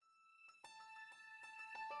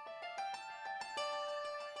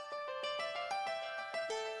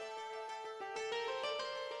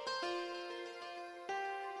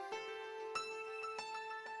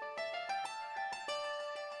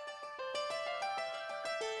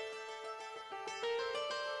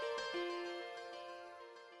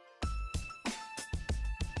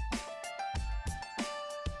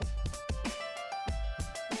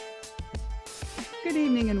Good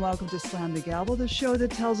evening and welcome to Slam the Gavel, the show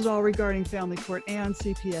that tells it all regarding family court and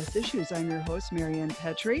CPS issues. I'm your host, Marianne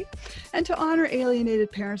Petrie. And to honor alienated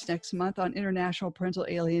parents next month on International Parental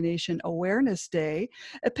Alienation Awareness Day,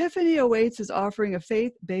 Epiphany Awaits is offering a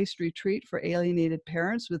faith-based retreat for alienated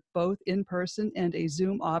parents with both in-person and a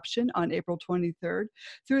Zoom option on April 23rd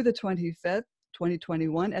through the 25th.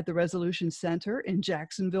 2021 at the Resolution Center in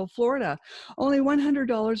Jacksonville, Florida. Only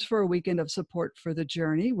 $100 for a weekend of support for the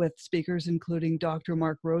journey, with speakers including Dr.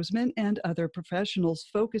 Mark Roseman and other professionals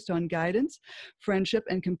focused on guidance, friendship,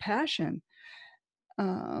 and compassion.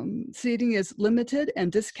 Seating is limited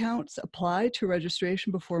and discounts apply to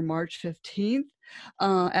registration before March 15th.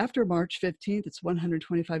 After March 15th, it's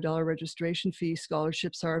 $125 registration fee.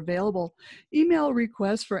 Scholarships are available. Email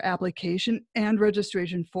requests for application and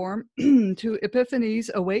registration form to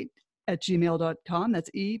epiphaniesawait@gmail.com. That's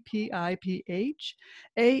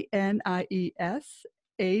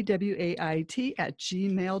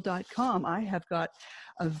EPIPHANIESAWAIT@gmail.com. I have got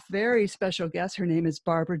a very special guest. Her name is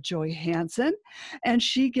Barbara Joy Hansen, and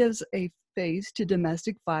she gives a face to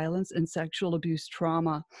domestic violence and sexual abuse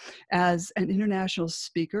trauma. As an international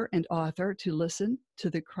speaker and author to Listen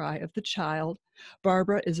to the Cry of the Child,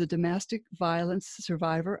 Barbara is a domestic violence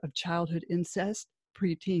survivor of childhood incest,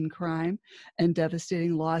 preteen crime, and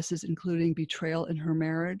devastating losses, including betrayal in her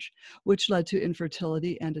marriage, which led to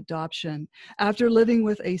infertility and adoption. After living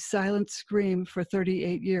with a silent scream for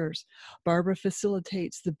 38 years, Barbara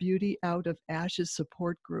facilitates the Beauty Out of Ashes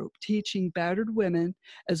support group, teaching battered women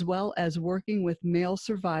as well as working with male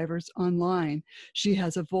survivors online. She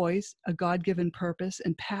has a voice, a God-given purpose,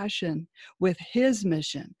 and passion with his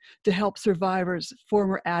mission to help survivors,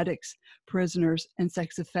 former addicts, prisoners, and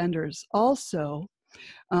sex offenders. Also,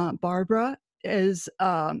 Barbara is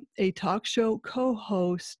a talk show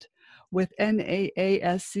co-host with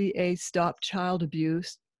NAASCA Stop Child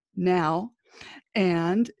Abuse Now,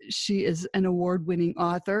 and she is an award-winning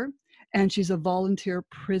author, and she's a volunteer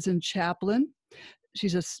prison chaplain.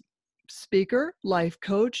 She's a speaker, life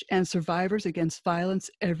coach, and Survivors Against Violence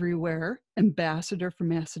Everywhere ambassador for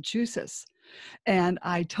Massachusetts. And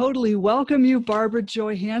I totally welcome you, Barbara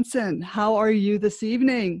Joy Hansen. How are you this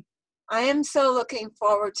evening? I am so looking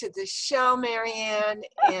forward to the show, Marianne,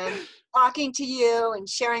 and talking to you and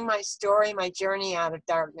sharing my story, my journey out of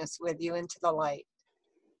darkness with you into the light.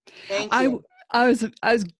 Thank you. I was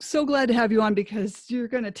so glad to have you on because you're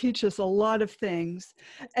going to teach us a lot of things.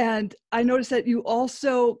 And I noticed that you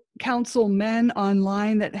also counsel men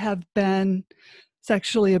online that have been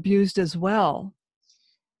sexually abused as well.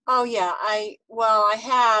 Oh yeah, I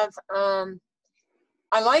have.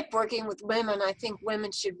 I like working with women. I think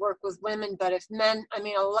women should work with women, but if men, a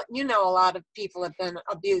lot of people have been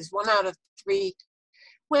abused. 1 out of 3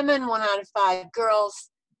 women, 1 out of 5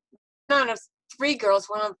 girls, 1 out of 3 girls,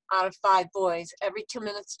 1 out of 5 boys. Every 2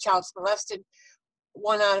 minutes, a child's molested.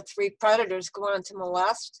 1 out of 3 predators go on to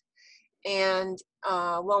molest. And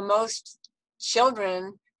most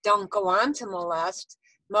children don't go on to molest.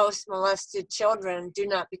 Most molested children do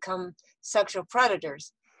not become sexual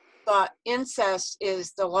predators. But incest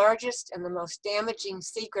is the largest and the most damaging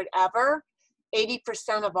secret ever.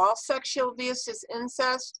 80% of all sexual abuse is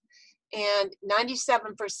incest, and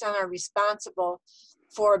 97% are responsible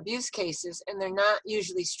for abuse cases, and they're not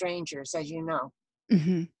usually strangers, as you know.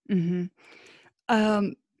 Mm-hmm,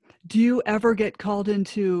 mm-hmm. Do you ever get called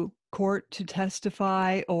into court to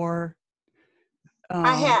testify or?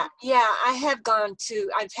 I have gone to,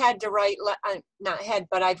 I've had to write,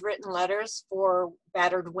 I've written letters for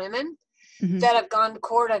battered women that have gone to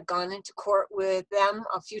court. I've gone into court with them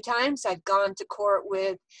a few times. I've gone to court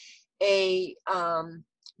with a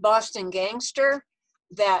Boston gangster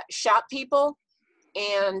that shot people.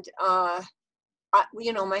 And,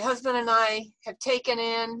 my husband and I have taken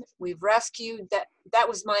in, we've rescued, that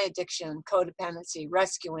was my addiction, codependency,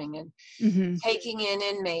 rescuing and taking in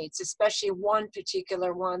inmates, especially one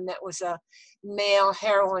particular one that was a male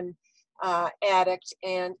heroin addict.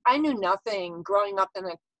 And I knew nothing growing up in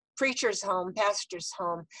a preacher's home, pastor's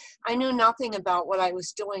home. I knew nothing about what I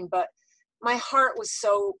was doing, but my heart was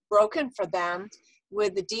so broken for them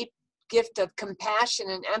with the deep gift of compassion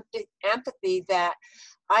and empathy that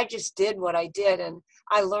I just did what I did. And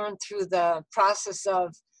I learned through the process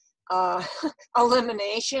of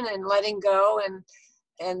elimination and letting go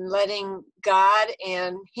and letting God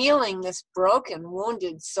and healing this broken,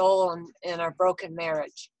 wounded soul in our broken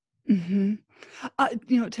marriage. Mm-hmm.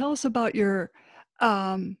 Tell us about your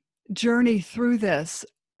journey through this.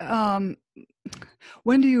 When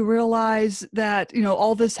do you realize that,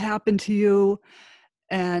 all this happened to you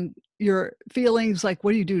and your feelings, like,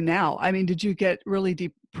 what do you do now? I mean, did you get really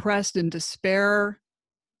depressed and despair?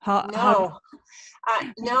 No,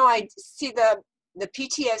 No, I see the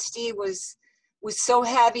PTSD was so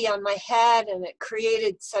heavy on my head, and it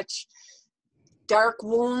created such dark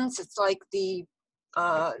wounds. It's like the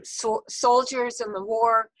soldiers in the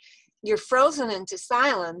war. You're frozen into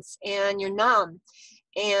silence and you're numb.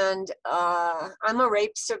 And I'm a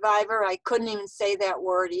rape survivor. I couldn't even say that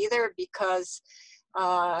word either because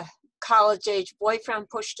college-age boyfriend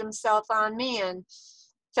pushed himself on me and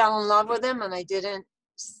fell in love with him, and I didn't,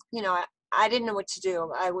 I didn't know what to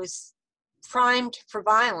do. I was primed for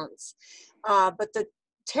violence. But the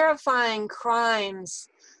terrifying crimes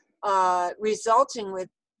resulting with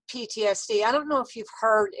PTSD, I don't know if you've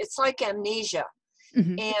heard, it's like amnesia.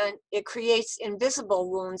 Mm-hmm. And it creates invisible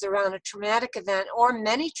wounds around a traumatic event or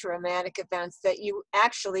many traumatic events that you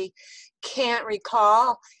actually can't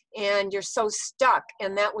recall, and you're so stuck.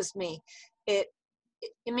 And that was me.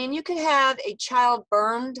 You could have a child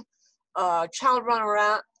burned, child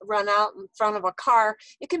run out in front of a car.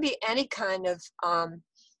 It can be any kind of,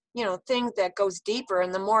 thing that goes deeper,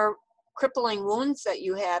 and the more crippling wounds that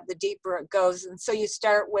you have, the deeper it goes. And so you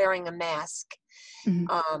start wearing a mask.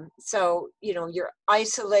 Mm-hmm. So, you're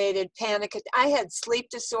isolated, panic. I had sleep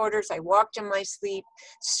disorders. I walked in my sleep,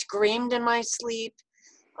 screamed in my sleep.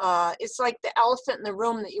 It's like the elephant in the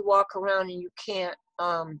room that you walk around and you can't,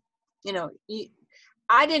 I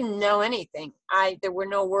didn't know anything. There were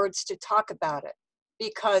no words to talk about it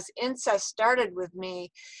because incest started with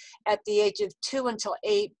me at the age of 2 until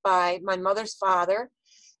 8 by my mother's father.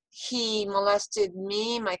 He molested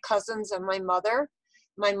me, my cousins, and my mother.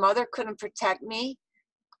 My mother couldn't protect me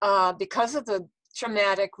because of the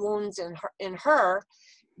traumatic wounds in her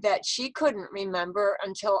that she couldn't remember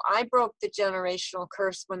until I broke the generational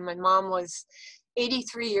curse when my mom was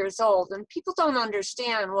 83 years old. And people don't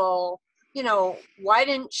understand, well, why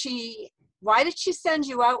did she send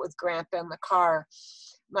you out with Grandpa in the car,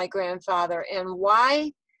 my grandfather? And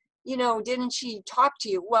why, didn't she talk to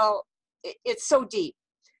you? Well, it's so deep.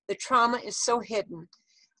 The trauma is so hidden.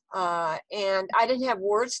 And I didn't have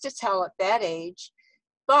words to tell at that age.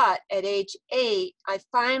 But at age 8, I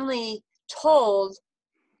finally told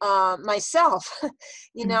myself,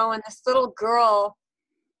 and this little girl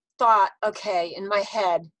thought, okay, in my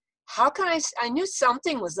head, how can I knew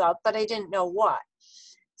something was up, but I didn't know what.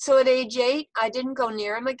 So at age 8, I didn't go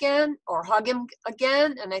near him again or hug him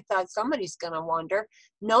again. And I thought somebody's going to wonder.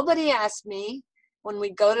 Nobody asked me. When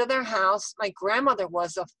we go to their house, my grandmother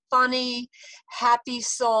was a funny, happy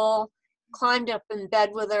soul, climbed up in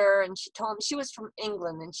bed with her, and she told me, she was from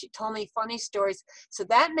England, and she told me funny stories. So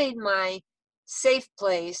that made my safe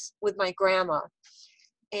place with my grandma.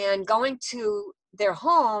 And going to their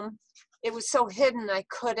home, it was so hidden I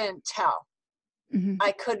couldn't tell. Mm-hmm.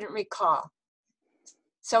 I couldn't recall.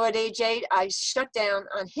 So at age 8, I shut down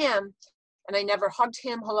on him, and I never hugged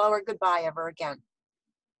him hello or goodbye ever again.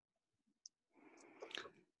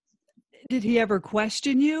 Did he ever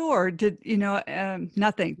question you, or did,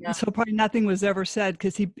 nothing? Yeah. So probably nothing was ever said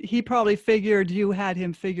because he probably figured you had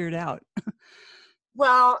him figured out.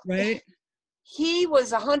 Well, right? He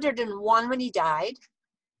was 101 when he died.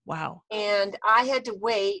 Wow. And I had to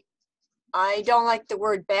wait. I don't like the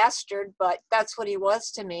word bastard, but that's what he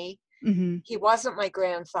was to me. Mm-hmm. He wasn't my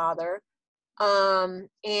grandfather. And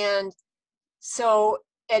so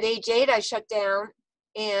at age 8, I shut down,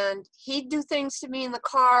 and he'd do things to me in the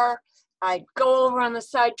car. I'd go over on the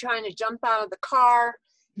side trying to jump out of the car.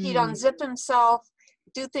 He'd unzip himself,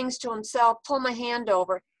 do things to himself, pull my hand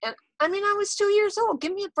over. And I was 2 years old.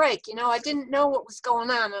 Give me a break. I didn't know what was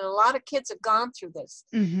going on. And a lot of kids have gone through this.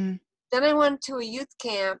 Mm-hmm. Then I went to a youth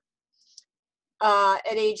camp.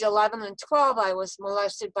 At age 11 and 12, I was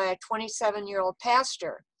molested by a 27-year-old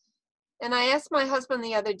pastor. And I asked my husband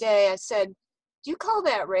the other day, I said, do you call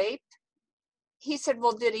that rape? He said,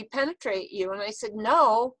 well, did he penetrate you? And I said,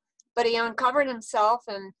 no, but he uncovered himself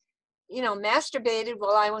and, masturbated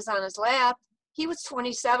while I was on his lap. He was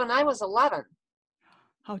 27, I was 11.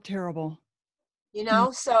 How terrible.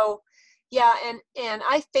 So, yeah, and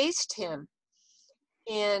I faced him.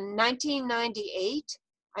 In 1998,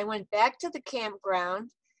 I went back to the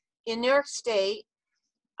campground in New York State.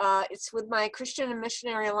 It's with my Christian and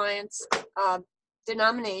Missionary Alliance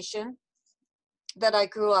denomination that I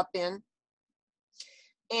grew up in.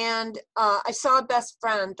 And I saw a best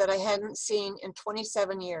friend that I hadn't seen in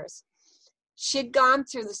 27 years. She'd gone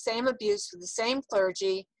through the same abuse with the same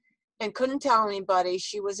clergy and couldn't tell anybody.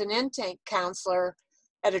 She was an intake counselor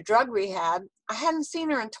at a drug rehab. I hadn't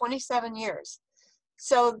seen her in 27 years.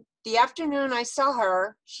 So the afternoon I saw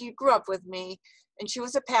her, she grew up with me, and she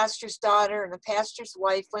was a pastor's daughter and a pastor's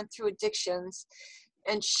wife, went through addictions.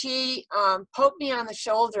 And she poked me on the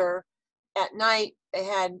shoulder at night. They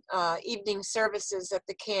had evening services at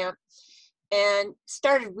the camp, and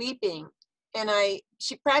started weeping. And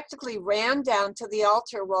she practically ran down to the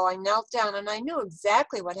altar while I knelt down, and I knew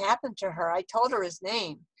exactly what happened to her. I told her his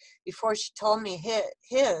name before she told me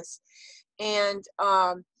his. And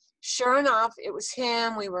sure enough, it was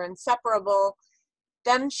him. We were inseparable.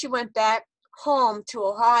 Then she went back home to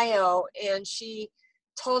Ohio, and she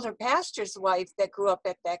told her pastor's wife that grew up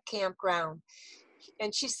at that campground.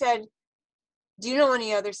 And she said, do you know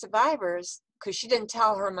any other survivors? Because she didn't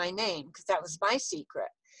tell her my name, because that was my secret.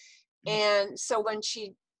 And so when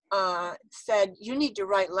she said, you need to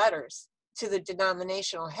write letters to the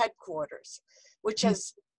denominational headquarters, which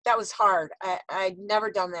that was hard. I'd never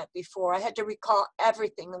done that before. I had to recall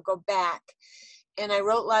everything and go back. And I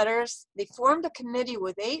wrote letters. They formed a committee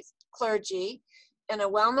with 8 clergy and a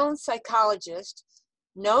well-known psychologist.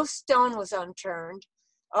 No stone was unturned.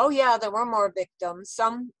 Oh yeah, there were more victims.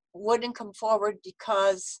 Some wouldn't come forward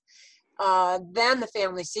because then the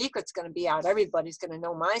family secret's going to be out. Everybody's going to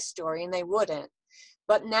know my story, and they wouldn't.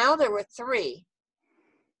 But now there were 3,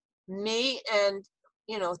 me and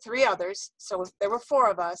 3 others. So there were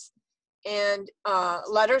 4 of us, and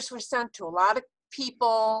letters were sent to a lot of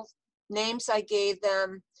people, names I gave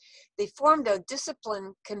them. They formed a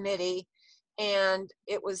discipline committee, and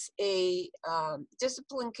it was a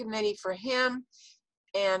discipline committee for him,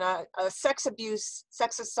 and a sex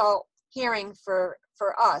assault hearing for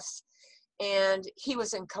us. And he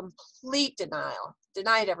was in complete denial,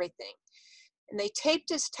 denied everything. And they taped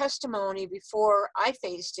his testimony before I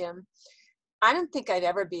faced him. I didn't think I'd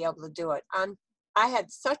ever be able to do it. I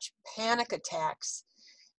had such panic attacks.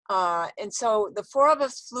 And so the 4 of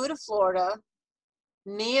us flew to Florida.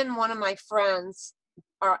 Me and one of my friends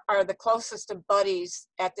are the closest of buddies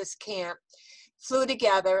at this camp, flew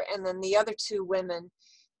together, and then the other 2 women.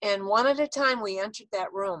 And one at a time, we entered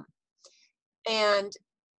that room. And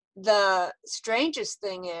the strangest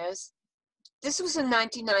thing is, this was in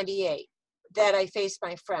 1998 that I faced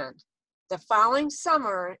my friend. The following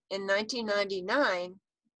summer in 1999,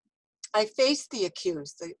 I faced the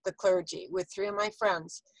accused, the clergy, with 3 of my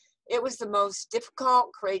friends. It was the most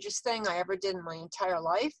difficult, courageous thing I ever did in my entire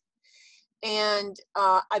life. And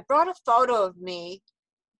I brought a photo of me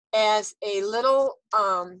as a little,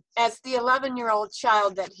 as the 11-year-old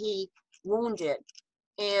child that he wounded.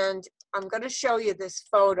 And I'm going to show you this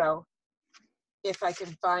photo, if I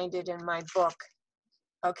can find it in my book.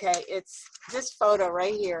 Okay, it's this photo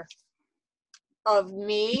right here of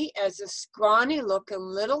me as a scrawny looking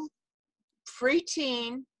little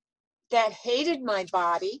preteen that hated my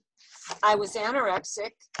body. I was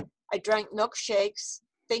anorexic. I drank milkshakes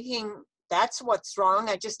thinking that's what's wrong.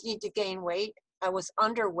 I just need to gain weight. I was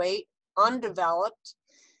underweight, undeveloped.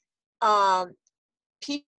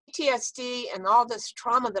 PTSD and all this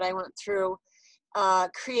trauma that I went through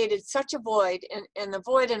created such a void, and the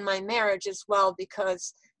void in my marriage as well,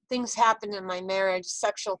 because things happened in my marriage,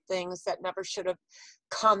 sexual things that never should have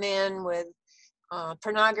come in, with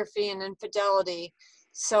pornography and infidelity.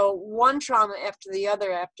 So one trauma after the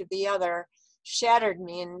other shattered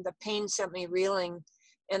me, and the pain sent me reeling,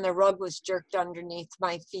 and the rug was jerked underneath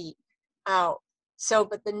my feet out. So,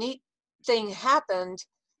 but the neat thing happened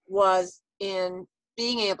was in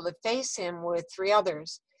being able to face him with 3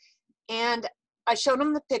 others. And I showed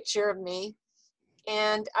him the picture of me,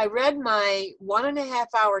 and I read my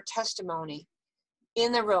 1.5-hour testimony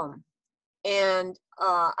in the room. And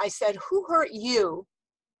I said, who hurt you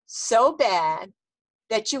so bad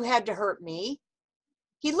that you had to hurt me?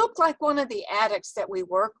 He looked like one of the addicts that we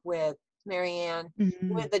work with, Marianne,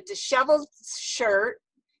 with a disheveled shirt.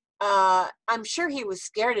 I'm sure he was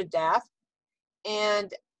scared to death.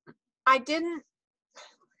 And I didn't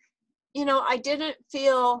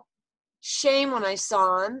feel shame when I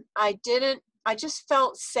saw him. I just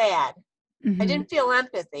felt sad. I didn't feel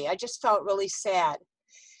empathy. I just felt really sad.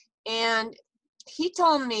 And he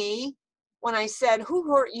told me, when I said,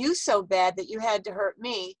 who hurt you so bad that you had to hurt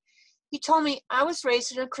me? He told me, I was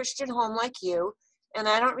raised in a Christian home like you, and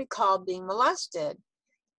I don't recall being molested.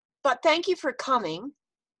 But thank you for coming.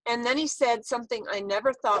 And then he said something I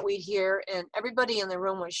never thought we'd hear, and everybody in the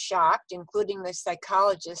room was shocked, including the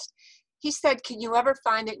psychologist. He said, can you ever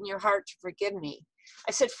find it in your heart to forgive me?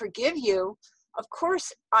 I said, forgive you? Of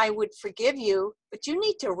course I would forgive you, but you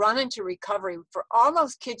need to run into recovery for all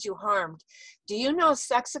those kids you harmed. Do you know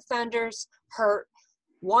sex offenders hurt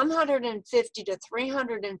 150 to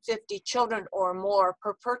 350 children or more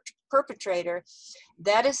per perpetrator?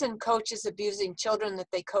 That is in Coaches Abusing Children that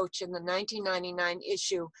they coach in the 1999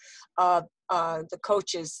 issue of the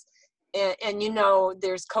Coaches. And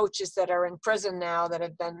there's coaches that are in prison now that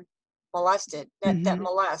have been molested, that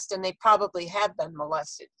molest, and they probably have been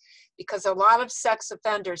molested, because a lot of sex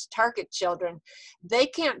offenders target children. They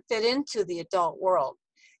can't fit into the adult world.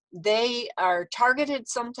 They are targeted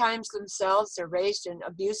sometimes themselves. They're raised in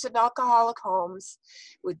abusive alcoholic homes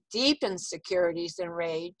with deep insecurities and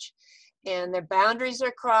rage, and their boundaries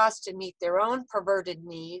are crossed to meet their own perverted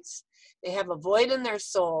needs. They have a void in their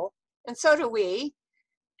soul, and so do we.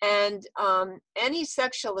 And any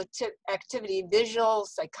sexual activity, visual,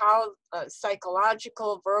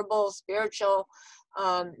 psychological, verbal, spiritual,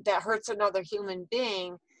 that hurts another human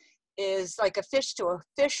being is like a fish to a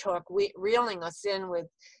fish hook, reeling us in with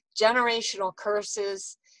generational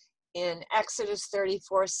curses. In Exodus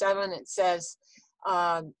 34:7, it says,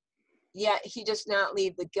 yet he does not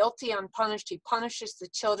leave the guilty unpunished. He punishes the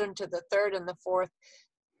children to the third and the fourth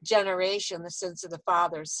generation, the sins of the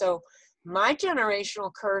fathers. So my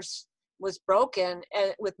generational curse was broken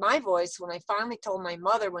with my voice when I finally told my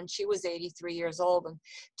mother when she was 83 years old. And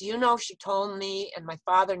do you know, she told me, and my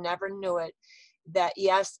father never knew it, that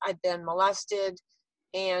yes, I've been molested.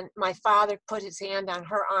 And my father put his hand on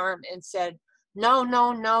her arm and said, no,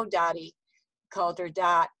 no, no, Dottie, called her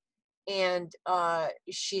Dot. And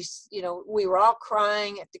she's, you know, we were all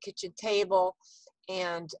crying at the kitchen table,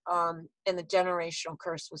 and the generational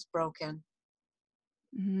curse was broken.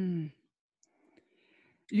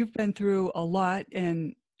 You've been through a lot,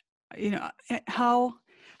 and you know, how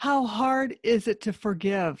hard is it to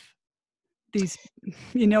forgive these,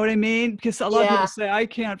 you know what I mean? Because a lot of people say, I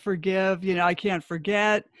can't forgive, you know, I can't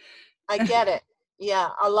forget. I get it. Yeah,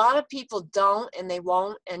 a lot of people don't, and they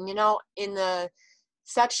won't. And you know, in the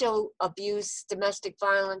sexual abuse, domestic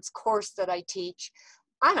violence course that I teach,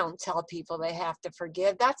 I don't tell people they have to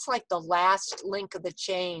forgive. That's like the last link of the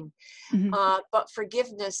chain. But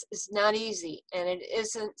forgiveness is not easy, and it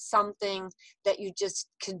isn't something that you just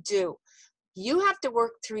can do. You have to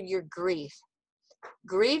work through your grief.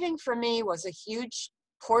 Grieving for me was a huge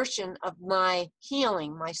portion of my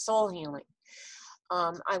healing, my soul healing.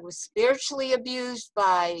 I was spiritually abused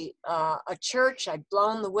by a church. I'd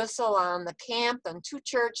blown the whistle on the camp and 2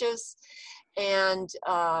 churches, and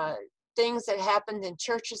things that happened in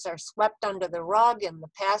churches are swept under the rug, and the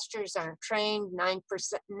pastors aren't trained. 9%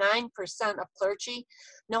 of clergy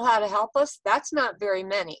know how to help us. That's not very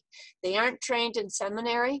many. They aren't trained in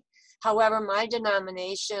seminary. However, my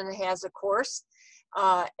denomination has a course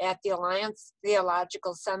at the Alliance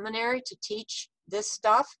Theological Seminary to teach this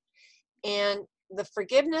stuff. And the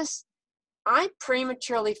forgiveness, I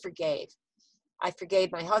prematurely forgave. I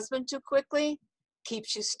forgave my husband too quickly,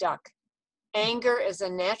 keeps you stuck. Anger is a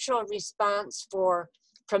natural response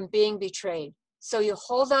from being betrayed. So you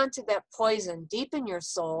hold on to that poison deep in your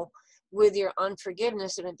soul with your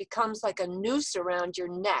unforgiveness, and it becomes like a noose around your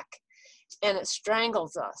neck, and it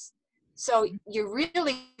strangles us. So you're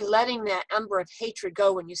really letting that ember of hatred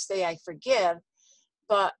go when you say, I forgive.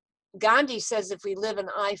 But Gandhi says, if we live an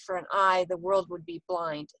eye for an eye, the world would be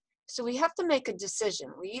blind. So we have to make a decision.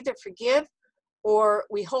 We either forgive, or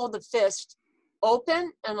we hold the fist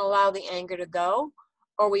open and allow the anger to go,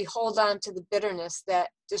 or we hold on to the bitterness that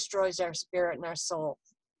destroys our spirit and our soul.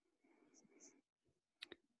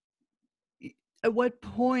 At what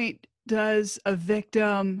point does a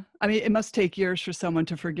victim, I mean, it must take years for someone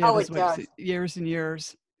to forgive. Oh, it does. Years and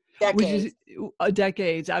years. Decades.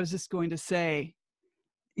 Decades. I was just going to say,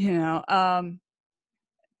 you know,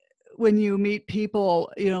 when you meet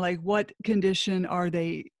people, you know, like what condition are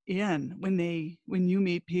they in when you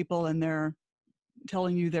meet people and they're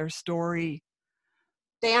telling you their story?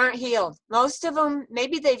 They aren't healed. Most of them,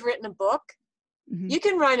 maybe they've written a book. You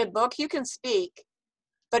can write a book, you can speak,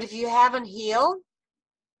 but if you haven't healed,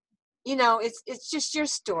 you know, it's just your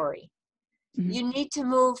story. You need to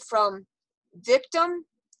move from victim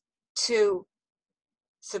to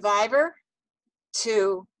survivor,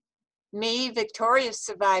 to me, victorious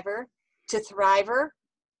survivor, to thriver,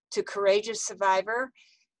 to courageous survivor,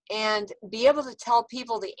 and be able to tell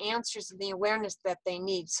people the answers and the awareness that they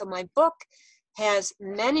need. So my book has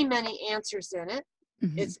many, many answers in it.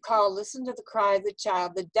 It's called Listen to the Cry of the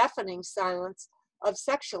Child, the Deafening Silence of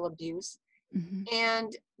Sexual Abuse.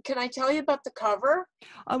 And can I tell you about the cover?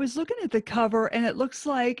 I was looking at the cover, and it looks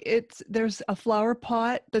like there's a flower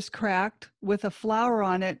pot that's cracked with a flower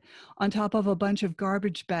on it on top of a bunch of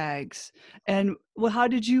garbage bags. And well, how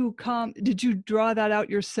did you draw that out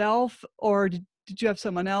yourself, or did you have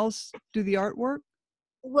someone else do the artwork?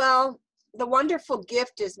 Well, the wonderful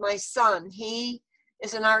gift is my son. He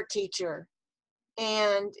is an art teacher,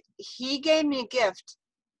 and he gave me a gift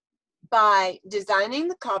by designing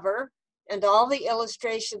the cover and all the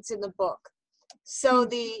illustrations in the book. So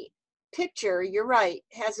the picture, you're right,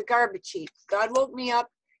 has a garbage heap. God woke me up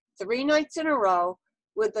 3 nights in a row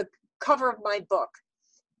with the cover of my book.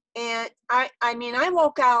 And I mean, I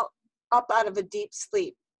woke up out of a deep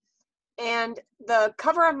sleep. And the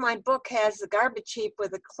cover of my book has the garbage heap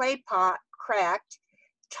with a clay pot cracked,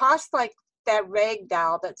 tossed like that rag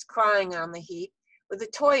doll that's crying on the heap, with a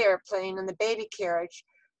toy airplane and the baby carriage.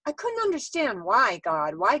 I couldn't understand why,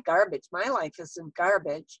 God, why garbage? My life isn't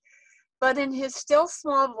garbage. But in his still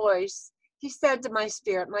small voice, he said to my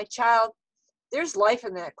spirit, my child, there's life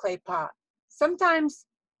in that clay pot. Sometimes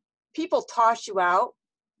people toss you out.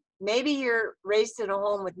 Maybe you're raised in a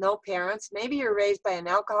home with no parents. Maybe you're raised by an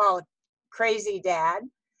alcoholic, crazy dad.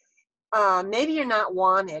 Maybe you're not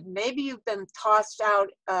wanted. Maybe you've been tossed out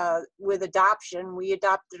with adoption. We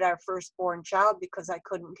adopted our firstborn child because I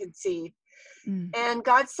couldn't conceive. And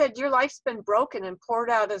God said, your life's been broken and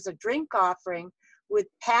poured out as a drink offering with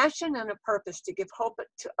passion and a purpose to give hope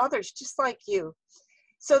to others just like you.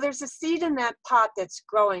 So there's a seed in that pot that's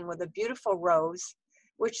growing with a beautiful rose,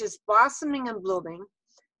 which is blossoming and blooming.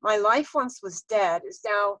 My life once was dead is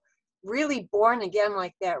now really born again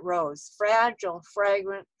like that rose, fragile,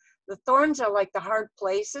 fragrant. The thorns are like the hard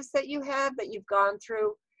places that you have, that you've gone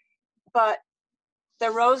through, but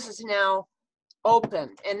the rose is now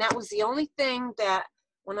open. And that was the only thing that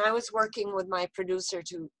when I was working with my producer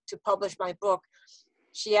to publish my book,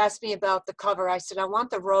 she asked me about the cover. I said, I want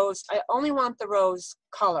the rose. I only want the rose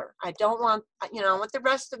color. I don't want, you know, I want the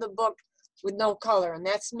rest of the book with no color. And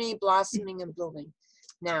that's me blossoming and blooming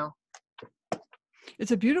now.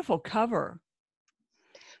 It's a beautiful cover.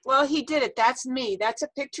 Well, he did it. That's me. That's a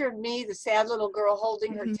picture of me, the sad little girl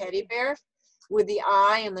holding her teddy bear with the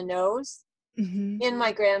eye and the nose in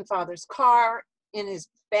my grandfather's car, in his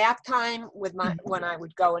bath time with my, when I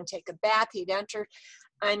would go and take a bath, he'd enter.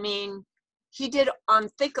 I mean, he did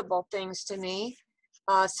unthinkable things to me.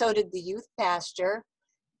 So did the youth pastor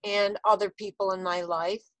and other people in my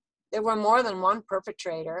life. There were more than one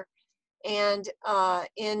perpetrator. And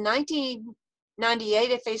in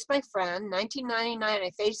 1998, I faced my friend. 1999,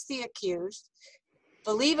 I faced the accused.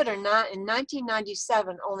 Believe it or not, in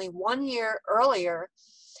 1997, only 1 year earlier,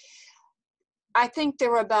 I think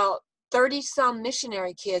there were about 30-some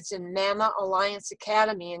missionary kids in Mama Alliance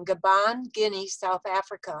Academy in Gabon, Guinea, South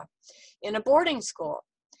Africa, in a boarding school.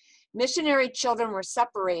 Missionary children were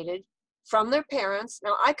separated from their parents.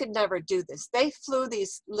 Now, I could never do this. They flew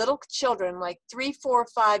these little children, like 3, 4,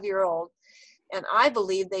 5-year-old, and I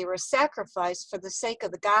believe they were sacrificed for the sake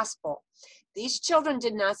of the gospel. These children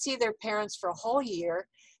did not see their parents for a whole year.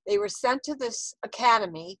 They were sent to this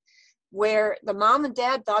academy where the mom and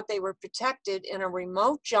dad thought they were protected in a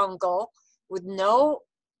remote jungle with no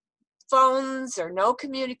phones or no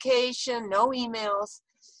communication, no emails.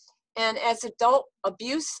 And as adult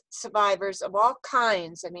abuse survivors of all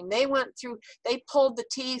kinds, I mean, they went through, they pulled the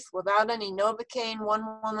teeth without any Novocaine. One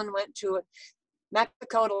woman went to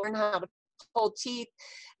Mexico to learn how to pull teeth.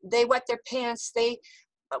 They wet their pants. They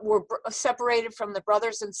were separated from the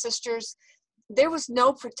brothers and sisters. There was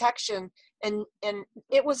no protection, and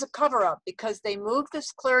it was a cover-up because they moved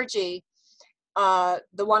this clergy,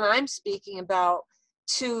 the one I'm speaking about,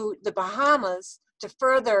 to the Bahamas to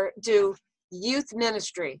further do youth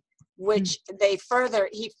ministry, which he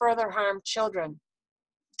further harmed children.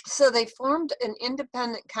 So they formed an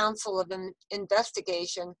independent council of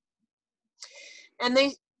investigation, and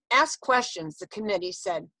they asked questions. The committee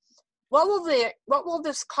said, what will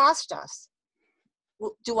this cost us?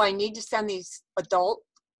 Do I need to send these adult,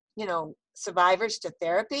 survivors to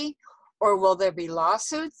therapy? Or will there be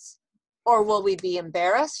lawsuits? Or will we be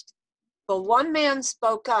embarrassed? But one man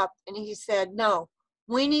spoke up and he said, no,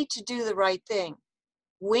 we need to do the right thing.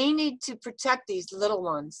 We need to protect these little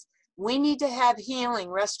ones. We need to have healing,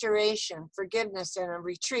 restoration, forgiveness, and a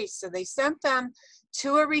retreat. So they sent them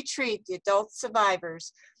to a retreat, the adult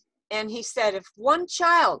survivors. And he said, if one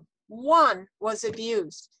child, one was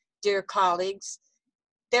abused, dear colleagues,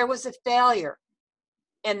 there was a failure.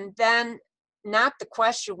 And then not the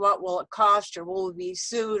question, what will it cost, or will we be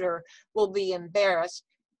sued, or will we be embarrassed?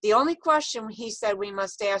 The only question he said we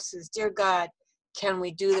must ask is, dear God, can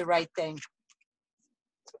we do the right thing?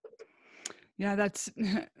 Yeah, that's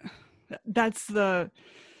the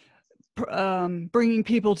bringing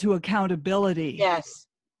people to accountability. Yes.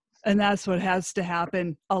 And that's what has to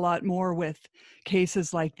happen a lot more with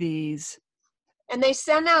cases like these. And they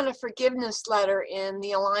send out a forgiveness letter in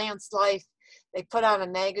the Alliance Life. They put out a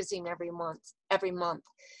magazine every month.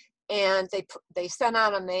 And they sent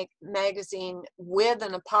out a magazine with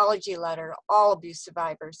an apology letter to all abuse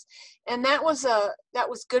survivors. And that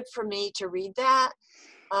was good for me to read that.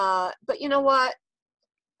 But you know what?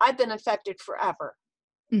 I've been affected forever.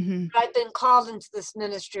 Mm-hmm. I've been called into this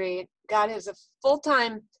ministry. God has a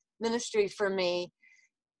full-time ministry for me.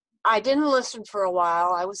 I didn't listen for a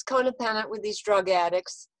while. I was codependent with these drug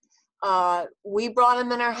addicts. We brought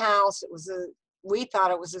them in our house. We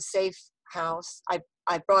thought it was a safe house.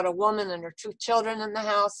 I brought a woman and her 2 children in the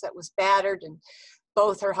house that was battered, and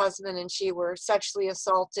both her husband and she were sexually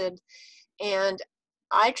assaulted. And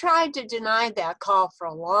I tried to deny that call for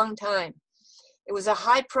a long time. It was a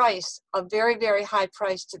high price, a very, very high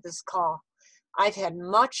price to this call. I've had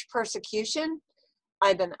much persecution.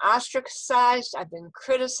 I've been ostracized. I've been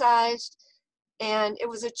criticized. And it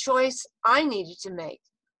was a choice I needed to make.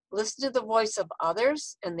 Listen to the voice of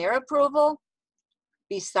others and their approval,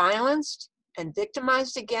 be silenced and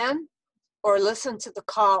victimized again, or listen to the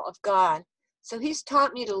call of God. So he's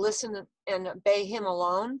taught me to listen and obey him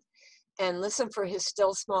alone and listen for his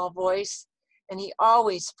still small voice. And he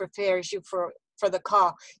always prepares you for the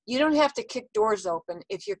call. You don't have to kick doors open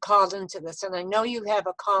if you're called into this. And I know you have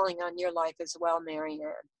a calling on your life as well, Mary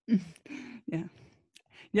Ann. Yeah.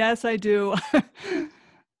 Yes, I do.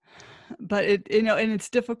 But and it's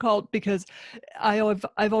difficult because I've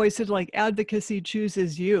always said, like, advocacy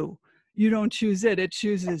chooses you. You don't choose it, it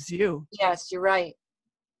chooses you. Yes, you're right.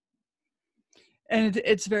 And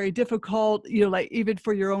it's very difficult, like even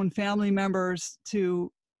for your own family members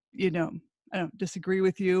to, I don't disagree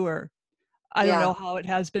with you, or I don't know how it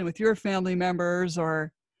has been with your family members,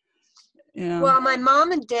 or, Well, my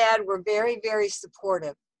mom and dad were very, very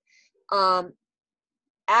supportive.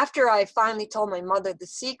 After I finally told my mother the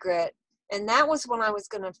secret, and that was when I was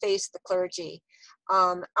going to face the clergy,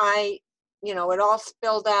 it all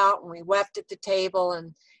spilled out and we wept at the table,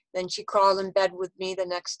 and then she crawled in bed with me the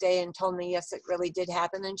next day and told me, yes, it really did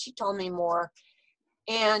happen. And she told me more.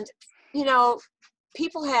 And,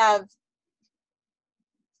 people have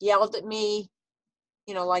yelled at me,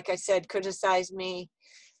 like I said, criticized me.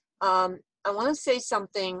 I want to say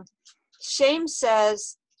something. Shame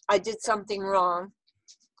says I did something wrong.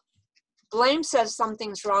 Blame says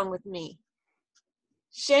something's wrong with me.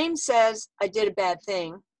 Shame says I did a bad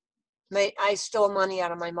thing. I stole money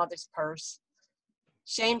out of my mother's purse.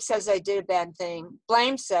 Shame says I did a bad thing.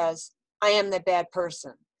 Blame says I am the bad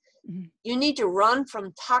person. Mm-hmm. You need to run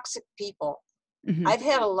from toxic people. Mm-hmm. I've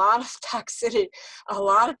had a lot of toxic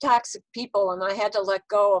people, and I had to let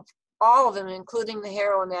go of all of them, including the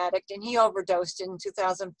heroin addict, and he overdosed in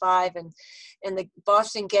 2005, and the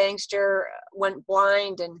Boston gangster went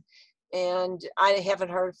blind, and I haven't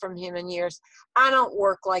heard from him in years. I don't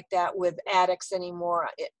work like that with addicts anymore.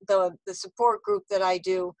 The support group that I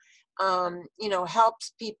do,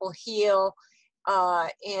 helps people heal.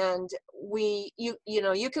 And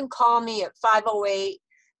you can call me at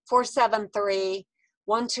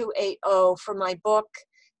 508-473-1280 for my book.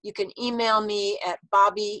 You can email me at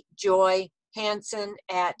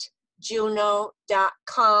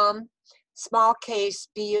bobbyjoyhansen@juno.com, small case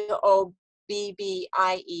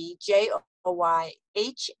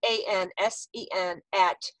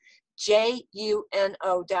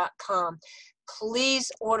BobbyJoyhansen@JUNO.com.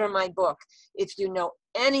 Please order my book. If you know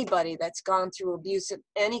anybody that's gone through abuse of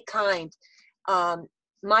any kind,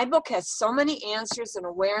 my book has so many answers and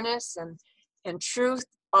awareness and truth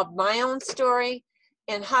of my own story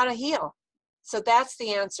and how to heal. So that's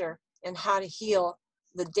the answer, and how to heal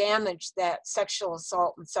the damage that sexual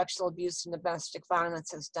assault and sexual abuse and domestic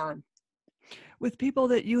violence has done. With people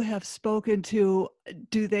that you have spoken to,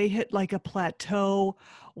 do they hit like a plateau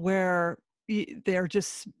where they're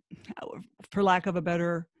just, for lack of a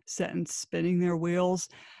better sentence, spinning their wheels,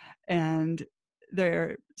 and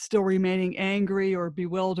they're still remaining angry or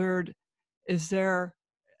bewildered? Is there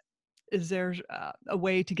a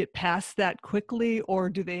way to get past that quickly, or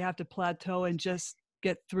do they have to plateau and just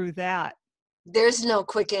get through that? There's no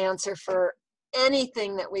quick answer for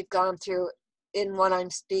anything that we've gone through in what I'm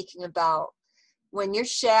speaking about. When you're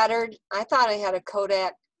shattered, I thought I had a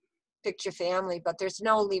Kodak picture family, but there's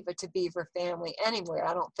no Leave It to Beaver family anywhere,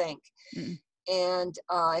 I don't think. Mm-hmm. And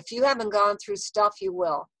if you haven't gone through stuff, you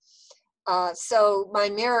will. So my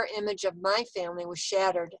mirror image of my family was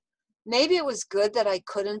shattered. Maybe it was good that I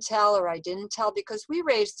couldn't tell, or I didn't tell, because we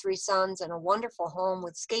raised 3 sons in a wonderful home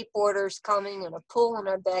with skateboarders coming and a pool in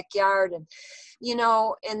our backyard. And,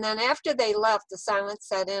 and then after they left, the silence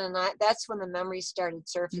set in, and that's when the memories started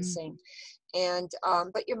surfacing. And,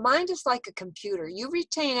 but your mind is like a computer. You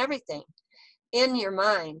retain everything in your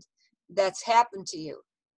mind that's happened to you.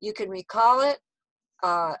 You can recall it,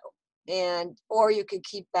 or you could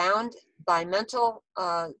keep bound by mental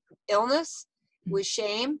illness with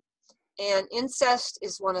shame. And incest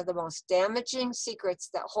is one of the most damaging secrets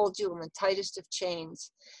that hold you in the tightest of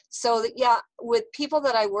chains. So that, with people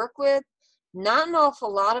that I work with, not an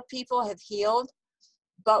awful lot of people have healed,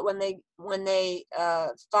 but when they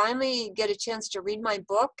finally get a chance to read my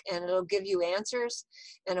book, and it'll give you answers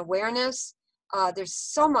and awareness, there's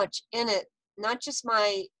so much in it, not just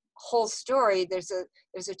my whole story. There's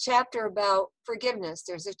a chapter about forgiveness.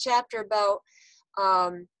 There's a chapter about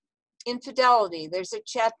infidelity. There's a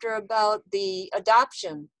chapter about the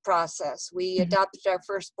adoption process. We adopted our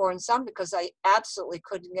firstborn son because I absolutely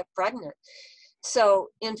couldn't get pregnant. So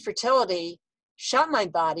infertility shut my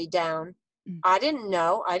body down. I didn't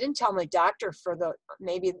know. I didn't tell my doctor for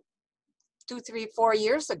maybe 2, 3, 4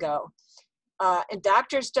 years ago. And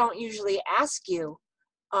doctors don't usually ask you.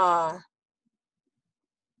 I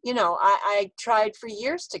tried for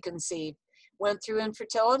years to conceive, went through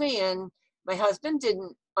infertility, and my husband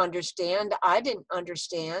didn't understand. I didn't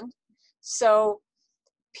understand. So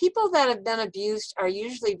people that have been abused are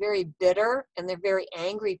usually very bitter, and they're very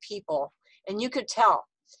angry people. And you could tell.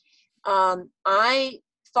 I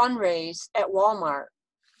fundraise at Walmart.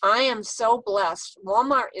 I am so blessed.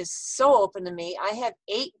 Walmart is so open to me. I have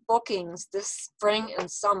 8 bookings this spring and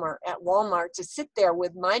summer at Walmart to sit there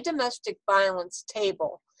with my domestic violence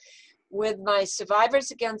table, with my Survivors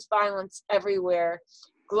Against Violence Everywhere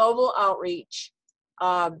global outreach.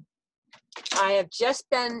 I have just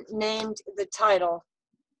been named the title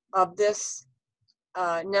of this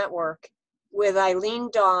network with Eileen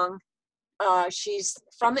Dong. She's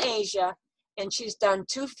from Asia, and she's done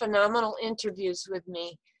 2 phenomenal interviews with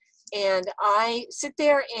me. And I sit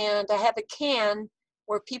there and I have a can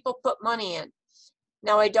where people put money in.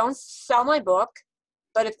 Now, I don't sell my book,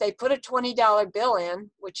 but if they put a $20 bill in,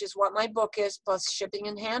 which is what my book is, plus shipping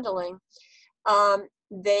and handling,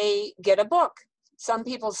 they get a book. Some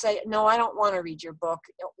people say, no, I don't want to read your book,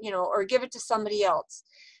 or give it to somebody else.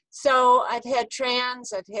 So I've had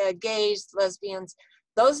trans, I've had gays, lesbians.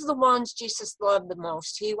 Those are the ones Jesus loved the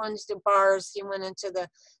most. He went to bars, he went into the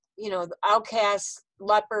outcasts,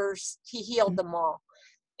 lepers, he healed them all.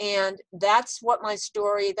 And that's what my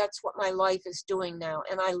story, that's what my life is doing now.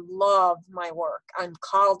 And I love my work. I'm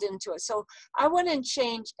called into it. So I wouldn't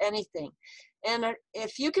change anything. And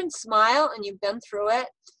if you can smile and you've been through it,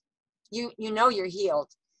 you know you're healed.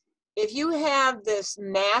 If you have this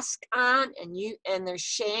mask on and there's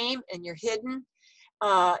shame and you're hidden,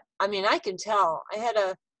 I can tell. I had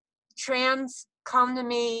a trans come to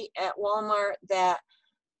me at Walmart that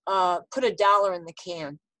put $1 in the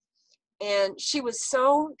can. And she was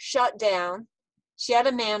so shut down. She had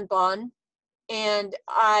a man bun, and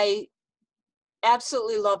I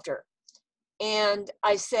absolutely loved her. And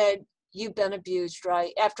I said, you've been abused,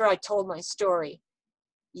 right? After I told my story.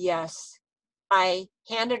 Yes. I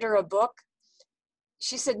handed her a book.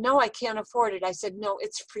 She said, no, I can't afford it. I said, no,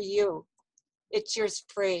 it's for you. It's yours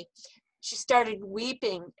free. She started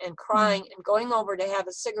weeping and crying and going over to have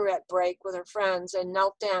a cigarette break with her friends and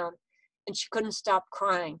knelt down, and she couldn't stop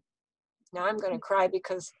crying. Now I'm going to cry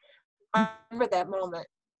because I remember that moment.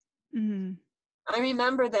 Mm-hmm. I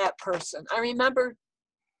remember that person. I remember,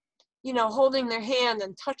 holding their hand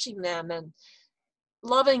and touching them and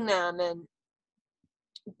loving them and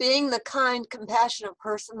being the kind, compassionate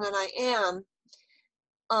person that I am.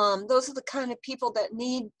 Those are the kind of people that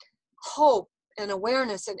need hope and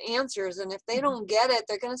awareness and answers. And if they don't get it,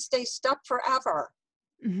 they're going to stay stuck forever.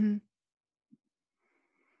 Mm-hmm.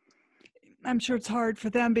 I'm sure it's hard for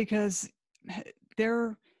them because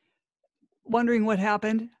they're wondering what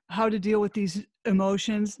happened, how to deal with these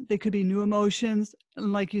emotions. They could be new emotions,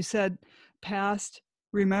 and like you said, past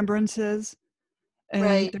remembrances, and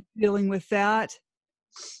right. They're dealing with that.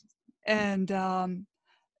 And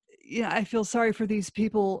I feel sorry for these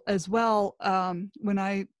people as well. When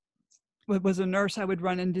I was a nurse, I would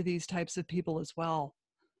run into these types of people as well.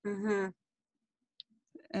 Mm-hmm.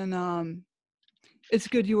 And it's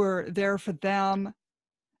good you were there for them,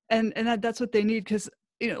 and that's what they need, because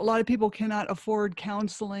a lot of people cannot afford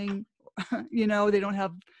counseling. They don't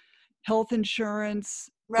have health insurance,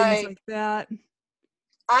 right. Things like that.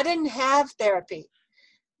 I didn't have therapy.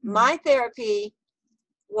 My therapy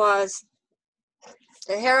was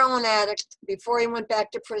the heroin addict, before he went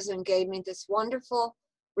back to prison, gave me this wonderful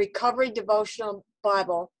recovery devotional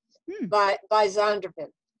Bible by Zondervan.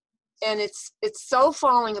 And it's so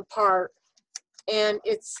falling apart, and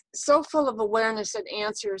it's so full of awareness and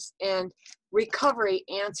answers and recovery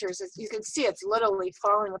answers. As you can see, it's literally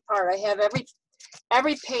falling apart. I have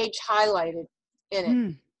every page highlighted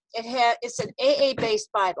in it. It's an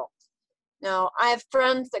AA-based Bible. Now, I have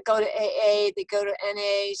friends that go to AA, they go to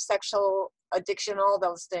NA, sexual addiction, all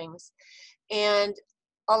those things. And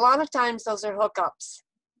a lot of times those are hookups.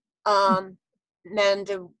 Men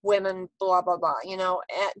to women, blah, blah, blah,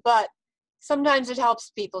 but sometimes it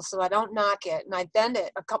helps people, so I don't knock it. And I've been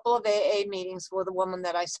to a couple of AA meetings with a woman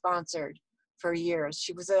that I sponsored for years.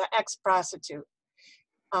 She was an ex-prostitute.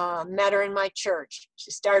 Met her in my church.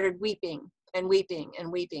 She started weeping and weeping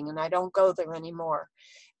and weeping, and I don't go there anymore.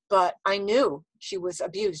 But I knew she was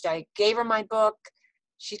abused. I gave her my book.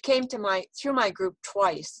 She came to through my group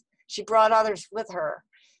twice. She brought others with her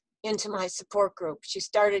into my support group. She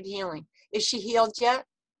started healing. Is she healed yet?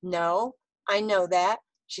 No, I know that.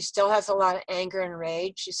 She still has a lot of anger and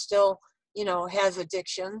rage. She still, has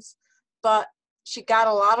addictions, but she got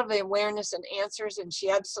a lot of awareness and answers, and she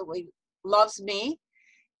absolutely loves me,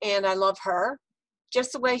 and I love her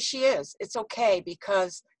just the way she is. It's okay,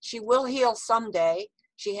 because she will heal someday.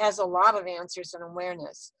 She has a lot of answers and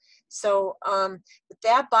awareness. So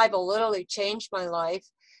that Bible literally changed my life.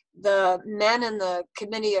 The men in the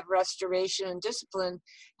Committee of Restoration and Discipline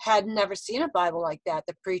had never seen a Bible like that,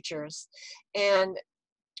 the preachers. And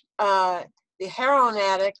the heroin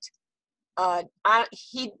addict,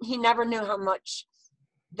 he never knew how much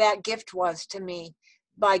that gift was to me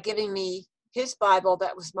by giving me his Bible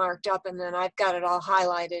that was marked up, and then I've got it all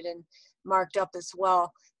highlighted and marked up as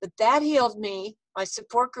well. But that healed me. My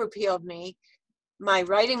support group healed me. My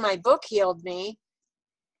writing my book healed me.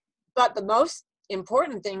 But the most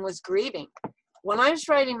important thing was grieving. When I was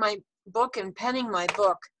writing my book and penning my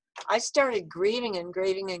book, I started grieving and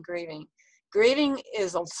grieving and grieving. Grieving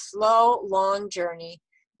is a slow, long journey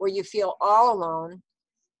where you feel all alone,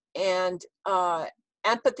 and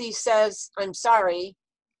empathy says, I'm sorry,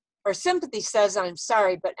 or sympathy says, I'm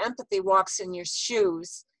sorry, but empathy walks in your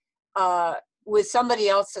shoes with somebody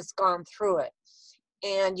else that's gone through it.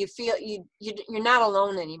 And you feel you're not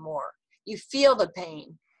alone anymore. You feel the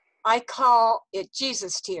pain. I call it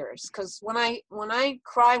Jesus tears, because when I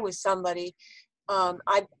cry with somebody,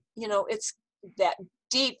 it's that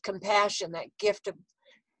deep compassion, that gift of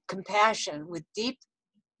compassion with deep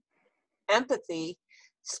empathy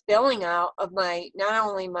spilling out of not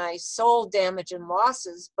only my soul damage and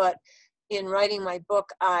losses, but in writing my book,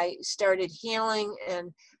 I started healing.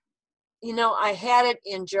 And, I had it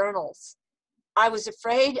in journals. I was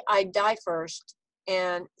afraid I'd die first,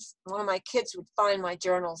 and one of my kids would find my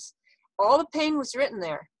journals. All the pain was written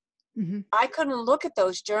there. Mm-hmm. I couldn't look at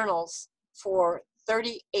those journals for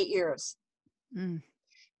 38 years. Mm.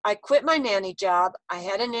 I quit my nanny job. I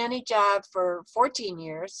had a nanny job for 14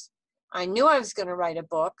 years. I knew I was going to write a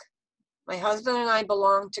book. My husband and I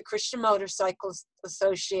belong to Christian Motorcycle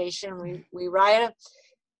Association. We ride a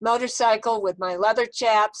motorcycle with my leather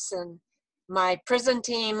chaps and my prison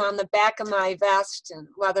team on the back of my vest and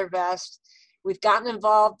leather vest. We've gotten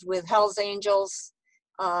involved with Hell's Angels,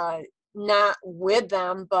 not with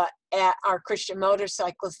them, but at our Christian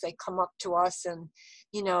motorcyclists. They come up to us and,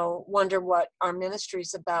 wonder what our ministry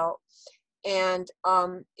is about. And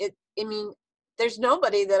there's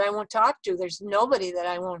nobody that I won't talk to. There's nobody that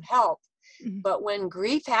I won't help. Mm-hmm. But when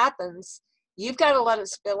grief happens, you've got to let it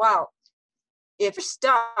spill out. If you're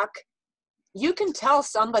stuck, you can tell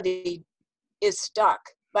somebody is stuck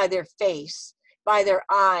by their face, by their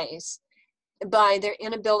eyes, by their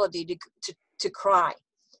inability to cry.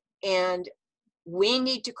 And we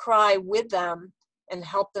need to cry with them and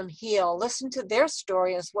help them heal. Listen to their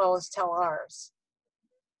story as well as tell ours.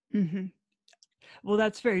 Mm-hmm. Well,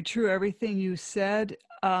 that's very true. Everything you said,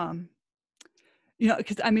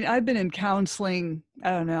 because I've been in counseling,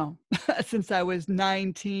 I don't know, since I was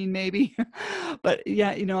 19, maybe. But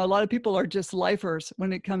yeah, a lot of people are just lifers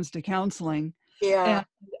when it comes to counseling. Yeah.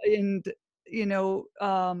 And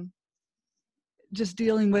just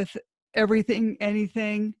dealing with everything,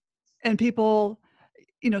 anything. And people,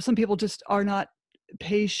 some people just are not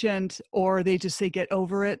patient, or they just say, get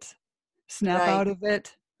over it, snap out of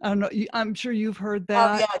it. I don't know. I'm sure you've heard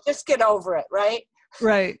that. Oh yeah, just get over it, right?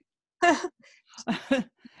 Right.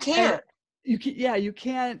 Can't. You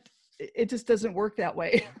can't. It just doesn't work that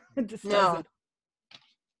way. It just doesn't.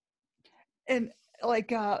 And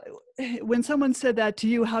when someone said that to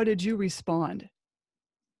you, how did you respond?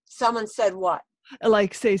 Someone said what?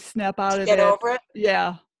 Like, say, snap out of it. Get over it?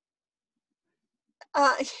 Yeah.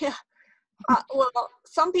 Yeah. Well,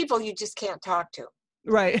 some people you just can't talk to.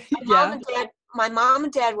 Right. My mom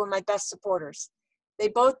and dad were my best supporters. They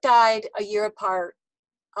both died a year apart.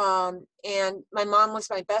 And my mom was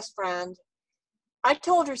my best friend. I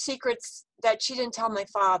told her secrets that she didn't tell my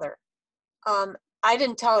father. I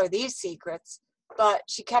didn't tell her these secrets, but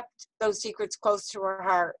she kept those secrets close to her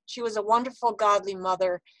heart. She was a wonderful, godly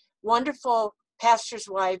mother, wonderful pastor's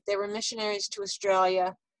wife. They were missionaries to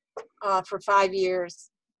Australia for 5 years.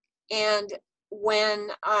 And when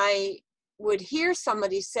I would hear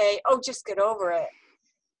somebody say, oh, just get over it,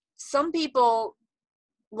 some people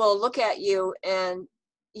will look at you and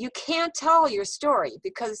you can't tell your story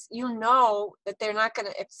because you know that they're not going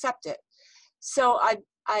to accept it. So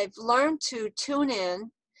I've learned to tune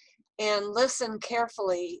in and listen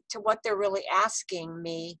carefully to what they're really asking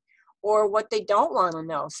me or what they don't want to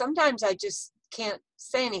know. Sometimes I just can't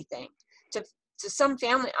say anything. To some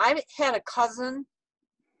family, I had a cousin,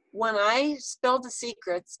 when I spilled the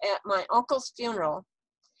secrets at my uncle's funeral,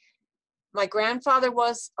 my grandfather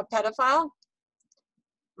was a pedophile.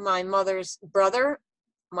 My mother's brother,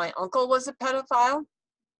 my uncle, was a pedophile.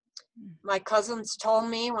 My cousins told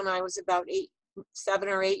me when I was about 7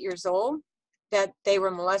 or 8 years old that they were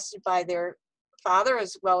molested by their father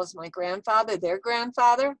as well as my grandfather, their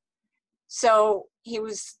grandfather. So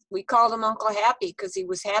we called him Uncle Happy because he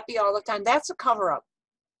was happy all the time. That's a cover-up.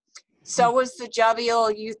 So was the jovial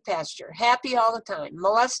youth pastor, happy all the time,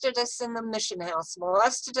 molested us in the mission house,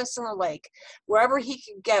 molested us in the lake, wherever he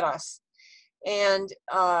could get us. And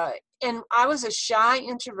I was a shy,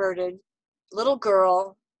 introverted little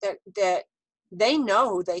girl that they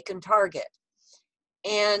know they can target.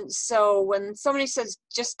 And so when somebody says,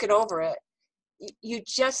 just get over it, you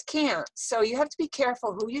just can't. So you have to be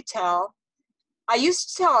careful who you tell. I used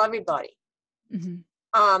to tell everybody. Mm-hmm.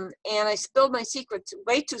 And I spilled my secrets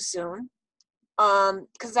way too soon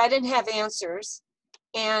because I didn't have answers.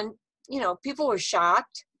 And, people were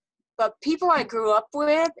shocked. But people I grew up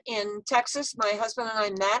with in Texas, my husband and I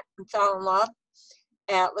met and fell in love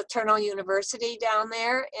at LeTourneau University down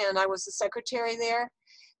there. And I was the secretary there.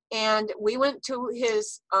 And we went to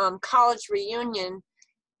his college reunion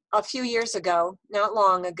a few years ago, not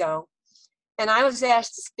long ago. And I was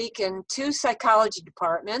asked to speak in 2 psychology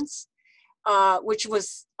departments, which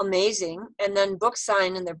was amazing. And then book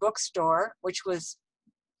sign in their bookstore, which was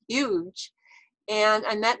huge. And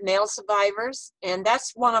I met male survivors. And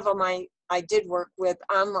that's one of them I did work with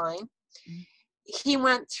online. He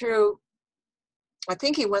went through, I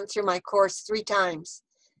think he went through my course 3 times.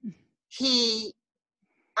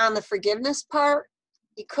 On the forgiveness part,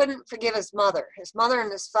 he couldn't forgive his mother. His mother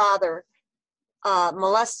and his father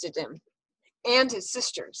molested him and his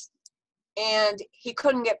sisters, and he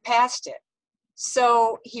couldn't get past it.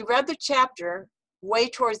 So he read the chapter way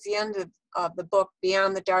towards the end of the book,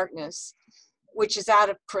 Beyond the Darkness, which is out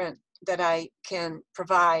of print, that I can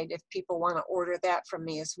provide if people want to order that from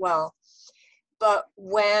me as well. But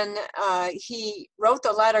when he wrote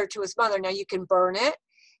the letter to his mother, now you can burn it,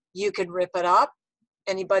 you can rip it up.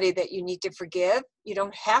 Anybody that you need to forgive, you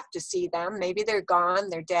don't have to see them. Maybe they're gone,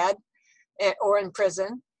 they're dead, or in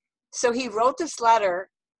prison. So he wrote this letter.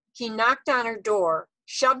 He knocked on her door,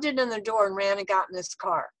 shoved it in the door, and ran and got in his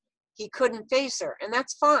car. He couldn't face her, and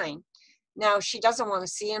that's fine. Now she doesn't want to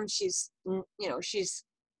see him. She's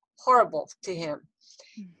horrible to him,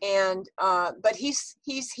 and but he's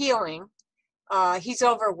healing. He's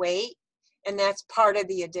overweight, and that's part of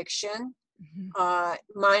the addiction.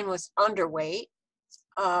 Mine was underweight.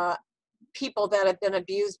 People that have been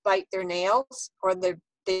abused bite their nails, or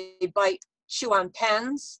they chew on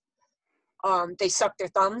pens. They suck their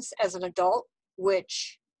thumbs as an adult,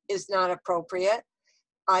 which is not appropriate.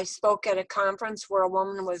 I spoke at a conference where a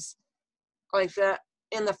woman was like that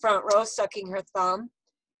in the front row sucking her thumb,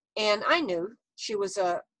 and I knew she was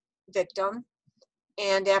a victim.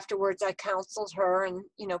 And afterwards I counseled her, and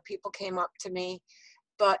people came up to me,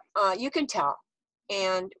 but you can tell.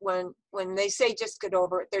 And when they say just get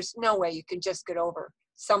over it, there's no way you can just get over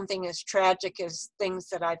something as tragic as things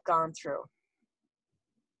that I've gone through.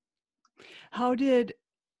 How did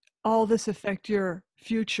all this affect your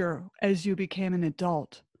future as you became an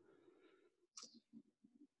adult?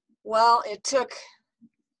 Well,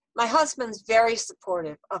 my husband's very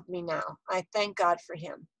supportive of me now. I thank God for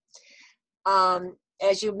him.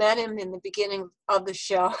 As you met him in the beginning of the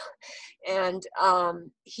show, and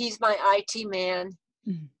he's my IT man.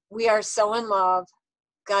 Mm-hmm. We are so in love.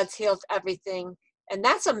 God's healed everything. And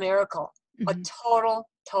that's a miracle, a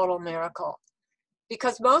total miracle.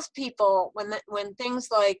 Because most people, when things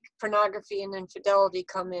like pornography and infidelity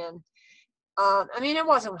come in, it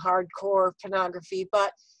wasn't hardcore pornography,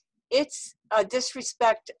 but it's a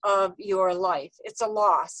disrespect of your life. It's a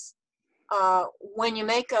loss. When you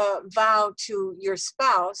make a vow to your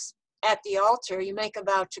spouse at the altar, you make a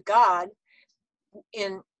vow to God,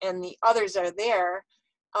 and the others are there,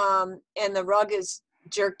 and the rug is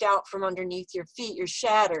jerked out from underneath your feet, you're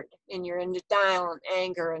shattered, and you're in denial and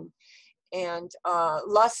anger, and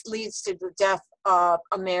lust leads to the death of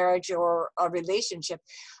a marriage or a relationship.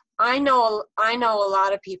 I know a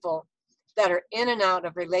lot of people that are in and out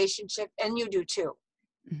of relationship, and you do too.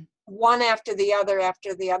 Mm-hmm. One after the other.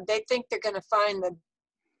 They think they're going to find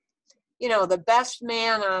the best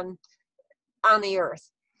man on the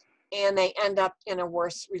earth. and they end up in a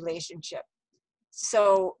worse relationship.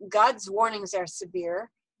 So God's warnings are severe.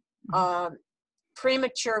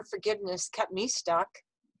 Premature forgiveness kept me stuck.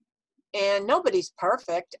 And nobody's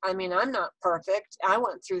perfect. I mean, I'm not perfect. I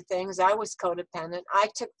went through things. I was codependent. I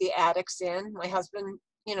took the addicts in. My husband,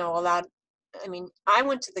 I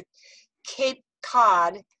went to the Cape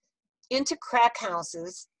Cod, into crack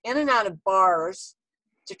houses, in and out of bars,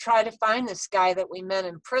 to try to find this guy that we met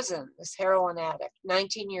in prison, this heroin addict,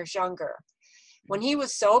 19 years younger. When he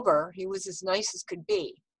was sober, he was as nice as could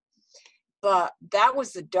be. But that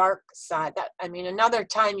was the dark side. Another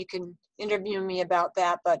time you can interview me about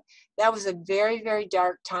that, but that was a very, very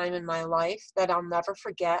dark time in my life that I'll never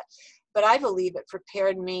forget. But I believe it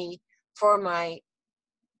prepared me for my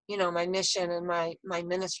mission and my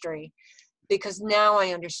ministry, because now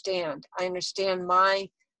I understand my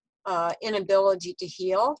inability to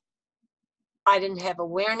heal. I didn't have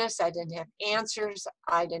awareness. I didn't have answers.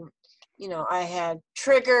 I had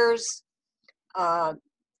triggers.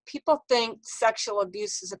 People think sexual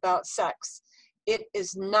abuse is about sex. It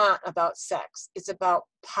is not about sex. It's about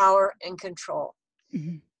power and control.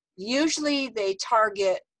 Mm-hmm. Usually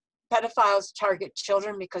pedophiles target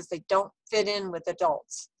children because they don't fit in with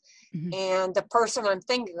adults. Mm-hmm. And the person I'm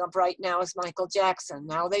thinking of right now is Michael Jackson.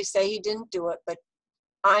 Now they say he didn't do it, but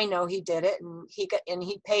I know he did it, and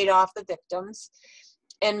he paid off the victims.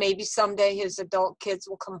 And maybe someday his adult kids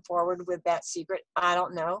will come forward with that secret. I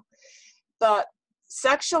don't know. But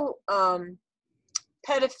sexual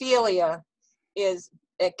pedophilia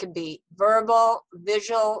it can be verbal,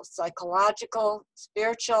 visual, psychological,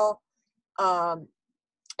 spiritual,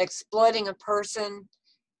 exploiting a person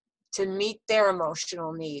to meet their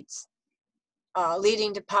emotional needs,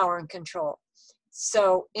 leading to power and control.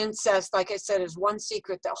 So incest, like I said, is one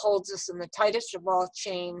secret that holds us in the tightest of all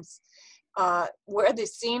chains, where there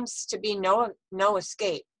seems to be no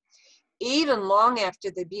escape. Even long after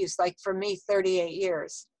the abuse, like for me, 38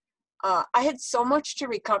 years, I had so much to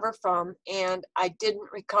recover from, and I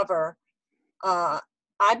didn't recover.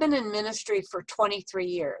 I've been in ministry for 23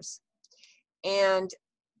 years, and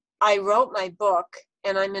I wrote my book,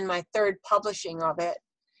 and I'm in my third publishing of it.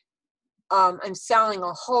 I'm selling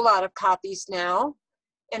a whole lot of copies now,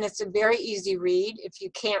 and it's a very easy read. If you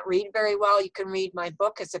can't read very well, you can read my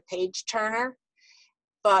book as a page turner,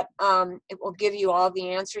 but it will give you all the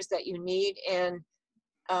answers that you need, and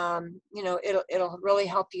it'll really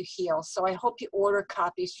help you heal. So I hope you order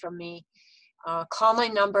copies from me. Call my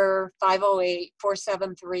number,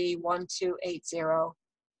 508-473-1280.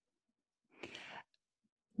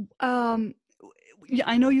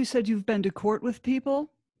 I know you said you've been to court with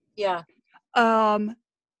people. Yeah.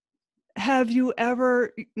 Have you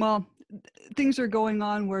ever, things are going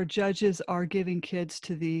on where judges are giving kids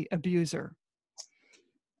to the abuser.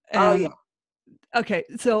 And, yeah. Okay,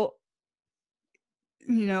 so,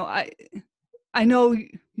 I know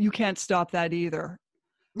you can't stop that either.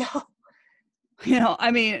 No.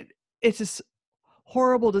 It's just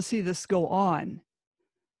horrible to see this go on.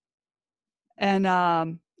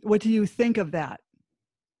 And what do you think of that?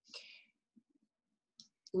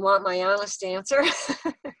 You want my honest answer?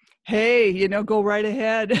 Hey, go right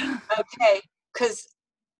ahead. Okay, because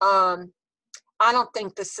I don't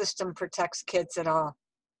think the system protects kids at all.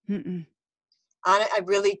 Mm-mm. I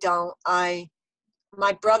really don't. My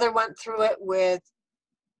brother went through it with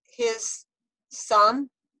his son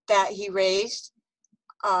that he raised,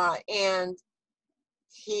 and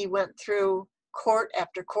he went through court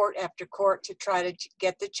after court after court to try to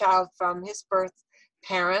get the child from his birth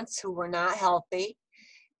parents who were not healthy.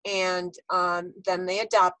 And then they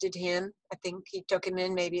adopted him. I think he took him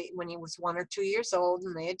in maybe when he was 1 or 2 years old,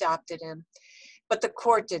 and they adopted him. But the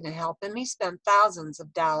court didn't help him. He spent thousands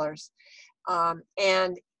of dollars.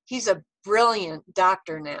 And he's a brilliant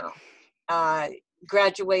doctor now,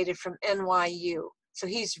 graduated from NYU. So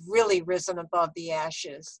he's really risen above the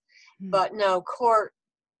ashes. But no, court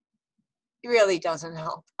really doesn't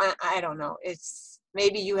help. I don't know.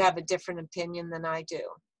 Maybe you have a different opinion than I do.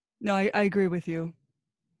 No, I agree with you.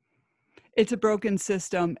 It's a broken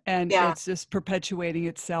system, and It's just perpetuating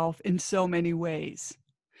itself in so many ways.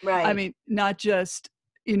 Right. Not just,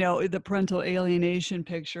 the parental alienation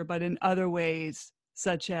picture, but in other ways,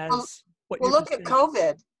 such as look at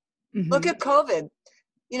COVID. Mm-hmm. Look at COVID.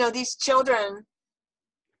 These children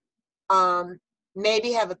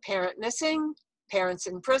maybe have a parent missing, parents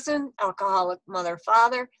in prison, alcoholic mother,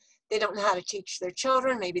 father. They don't know how to teach their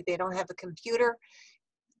children. Maybe they don't have a computer.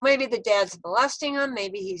 Maybe the dad's molesting them.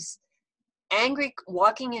 Maybe he's angry,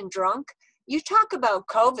 walking in drunk. You talk about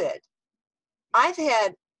COVID. I've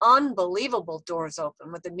had unbelievable doors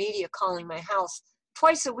open with the media calling my house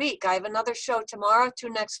twice a week. I have another show tomorrow, 2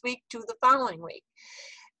 next week, 2 the following week.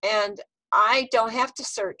 And I don't have to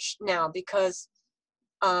search now because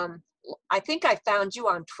I think I found you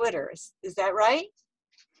on Twitter. Is that right?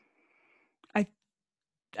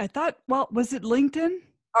 I thought, well, was it LinkedIn?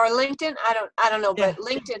 Or LinkedIn? I don't know, Yeah. but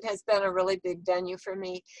LinkedIn has been a really big venue for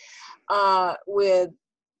me, with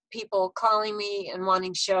people calling me and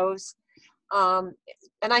wanting shows.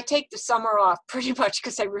 And I take the summer off pretty much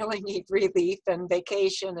because I really need relief and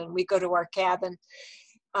vacation, and we go to our cabin.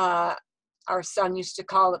 Our son used to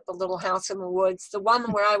call it the little house in the woods, the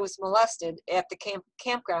one where I was molested at the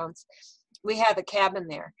campgrounds. We have a cabin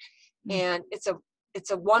there, and it's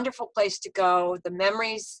a wonderful place to go. The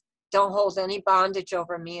memories don't hold any bondage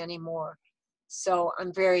over me anymore. So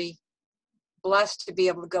I'm very blessed to be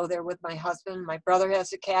able to go there with my husband. My brother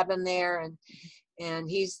has a cabin there, and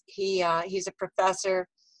he's a professor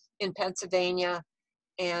in Pennsylvania,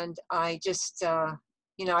 and I just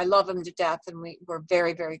I love him to death, and we're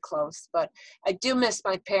very, very close. But I do miss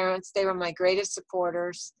my parents. They were my greatest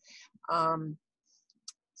supporters.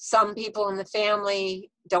 Some people in the family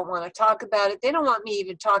don't want to talk about it. They don't want me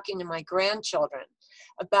even talking to my grandchildren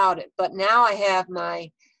about it. But now I have my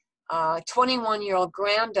 21-year-old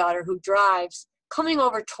granddaughter who drives, coming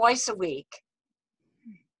over twice a week.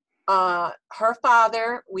 Her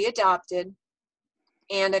father, we adopted,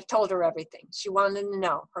 and I've told her everything. She wanted to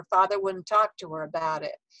know. Her father wouldn't talk to her about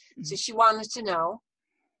it. So she wanted to know.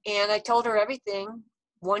 And I told her everything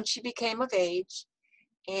once she became of age.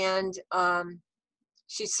 And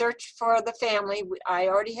she searched for the family. I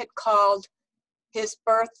already had called his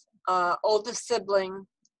oldest sibling.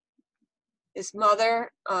 His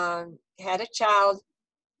mother had a child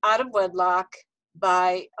out of wedlock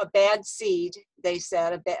by a bad seed, they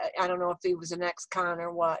said. I don't know if he was an ex-con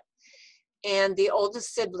or what. And the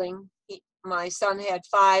oldest sibling, my son had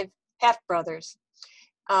 5 half-brothers.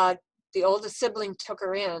 The oldest sibling took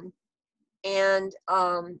her in, and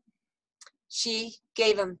she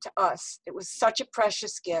gave him to us. It was such a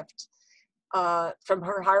precious gift from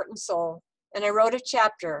her heart and soul. And I wrote a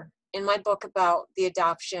chapter in my book about the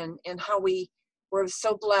adoption and how we were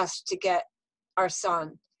so blessed to get our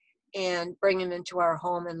son and bring him into our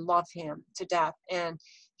home and love him to death. And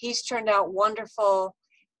he's turned out wonderful.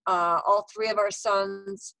 All 3 of our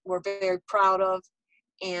sons we're very proud of.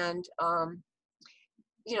 And,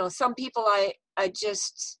 some people I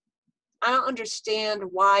don't understand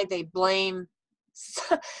why they blame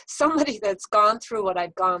somebody that's gone through what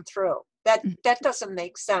I've gone through. That doesn't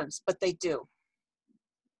make sense, but they do.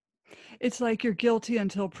 It's like you're guilty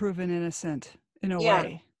until proven innocent, in a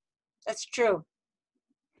way. That's true.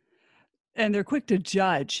 And they're quick to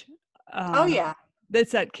judge. Oh, yeah.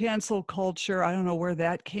 It's that cancel culture. I don't know where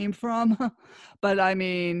that came from. But I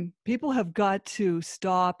mean, people have got to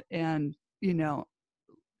stop and,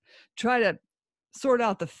 try to sort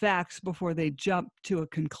out the facts before they jump to a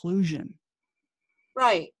conclusion.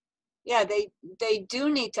 Right. Yeah, they do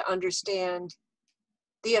need to understand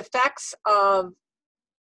the effects of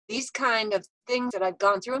these kind of things that I've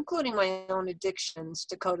gone through, including my own addictions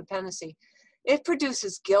to codependency. It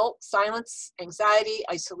produces guilt, silence, anxiety,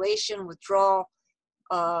 isolation, withdrawal,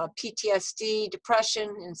 PTSD,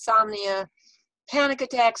 depression, insomnia, panic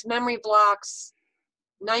attacks, memory blocks,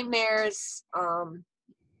 nightmares,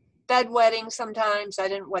 bedwetting sometimes. I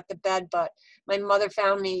didn't wet the bed, but my mother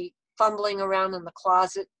found me fumbling around in the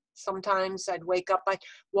closet. Sometimes I'd wake up, I'd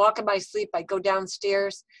walk in my sleep, I'd go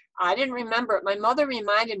downstairs. I didn't remember it. My mother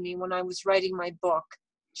reminded me when I was writing my book.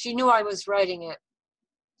 She knew I was writing it.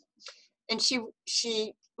 And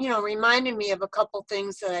she reminded me of a couple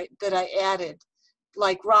things that I added,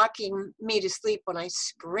 like rocking me to sleep when I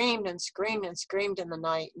screamed and screamed and screamed in the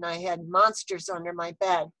night, and I had monsters under my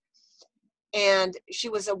bed. And she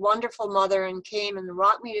was a wonderful mother and came and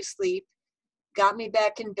rocked me to sleep, got me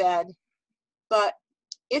back in bed. But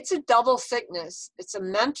it's a double sickness. It's a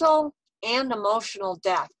mental and emotional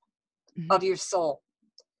death of your soul.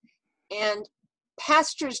 And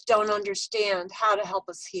pastors don't understand how to help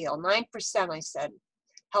us heal. 9%, I said,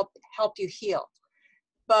 help you heal.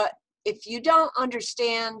 But if you don't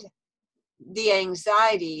understand the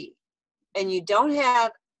anxiety and you don't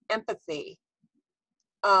have empathy,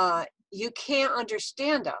 you can't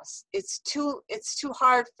understand us. It's too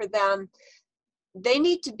hard for them. They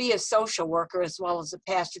need to be a social worker as well as a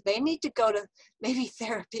pastor. They need to go to maybe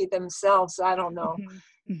therapy themselves. I don't know.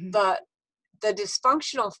 But the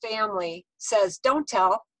dysfunctional family says, don't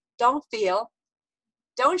tell, don't feel,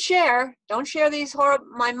 don't share these horrible.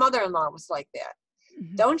 My mother-in-law was like that.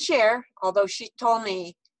 Don't share. Although she told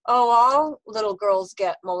me, all little girls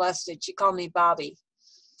get molested. She called me Bobby.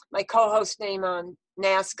 My co-host name on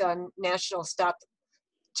NASCA, National Stop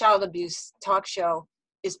child abuse talk show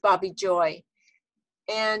is Bobby Joy.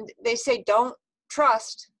 And they say, don't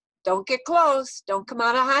trust, don't get close, don't come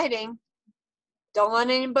out of hiding, don't let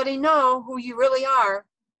anybody know who you really are.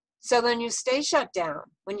 So then you stay shut down.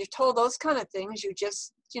 When you're told those kind of things, you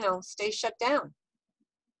just, stay shut down.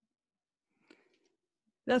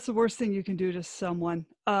 That's the worst thing you can do to someone.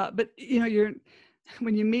 But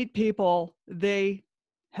when you meet people, they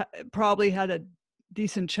probably had a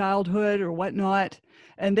decent childhood or whatnot,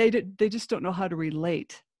 and they just don't know how to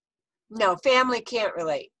relate. No, family can't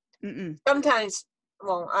relate. Mm-mm. Sometimes,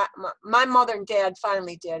 my mother and dad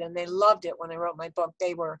finally did, and they loved it when I wrote my book.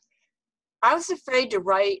 I was afraid to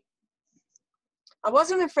write. I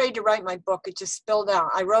wasn't afraid to write my book. It just spilled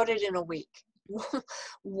out. I wrote it in a week.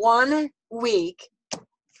 1 week,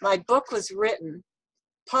 my book was written,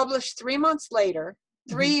 published 3 months later,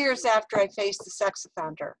 3 years after I faced the sex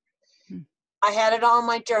offender. I had it all in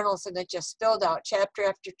my journals, and it just spilled out chapter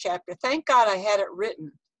after chapter. Thank God I had it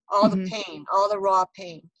written, all the pain, all the raw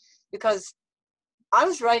pain, because I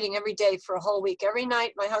was writing every day for a whole week. Every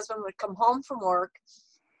night my husband would come home from work,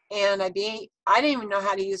 and I didn't even know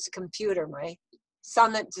how to use the computer. My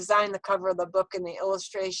son that designed the cover of the book and the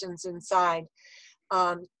illustrations inside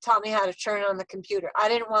taught me how to turn on the computer. I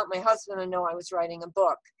didn't want my husband to know I was writing a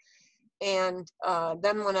book. And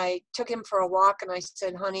then when I took him for a walk and I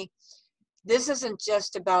said, honey, this isn't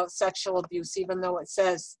just about sexual abuse, even though it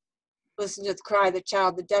says, listen to the cry of the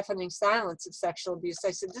child, the deafening silence of sexual abuse.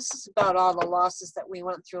 I said, this is about all the losses that we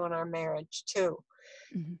went through in our marriage too,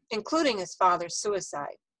 including his father's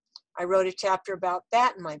suicide. I wrote a chapter about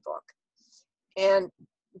that in my book. And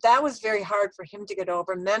that was very hard for him to get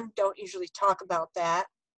over. Men don't usually talk about that.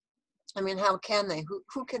 I mean, how can they?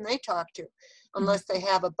 Who can they talk to unless they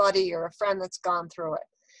have a buddy or a friend that's gone through it,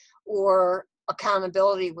 or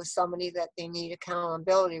accountability with somebody that they need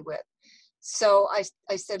accountability with. So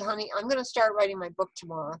I said, honey, I'm going to start writing my book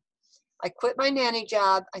tomorrow. I quit my nanny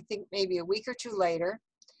job, I think maybe a week or two later.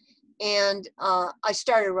 And I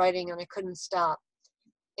started writing and I couldn't stop.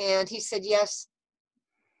 And he said, yes,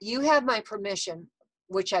 you have my permission,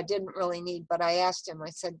 which I didn't really need, but I asked him, I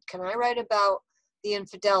said, can I write about the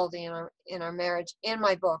infidelity in our marriage in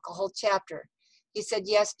my book, a whole chapter? He said,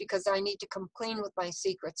 yes, because I need to come clean with my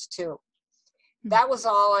secrets too. That was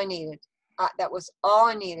all I needed. That was all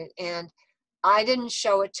I needed. And I didn't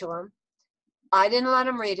show it to him. I didn't let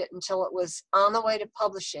him read it until it was on the way to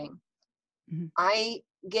publishing. I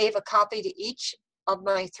gave a copy to each of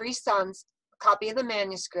my 3 sons, a copy of the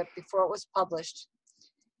manuscript before it was published.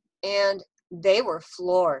 And they were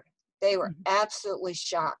floored. They were absolutely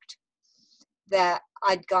shocked that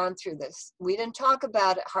I'd gone through this. We didn't talk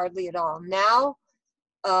about it hardly at all. Now,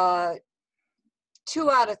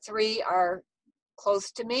 2 out of 3 are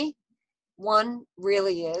close to me. 1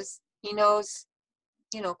 really is. He knows,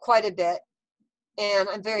 quite a bit, and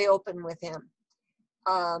I'm very open with him.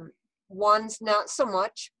 1's not so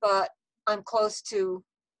much, but I'm close to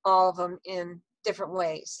all of them in different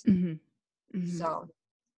ways. So.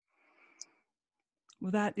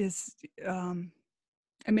 Well, that is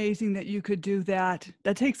amazing that you could do that.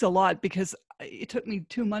 That takes a lot, because it took me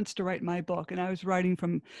 2 months to write my book, and I was writing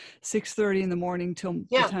from 6:30 in the morning till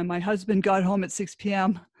the time my husband got home at 6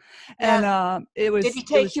 p.m. And it was. Did he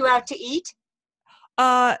take you out to eat?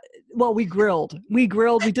 Well, we grilled. We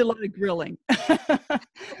did a lot of grilling,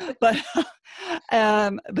 but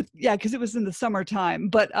yeah, because it was in the summertime.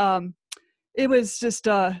 But it was just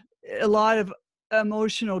a lot of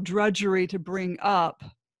emotional drudgery to bring up,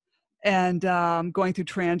 and going through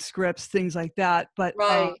transcripts, things like that. But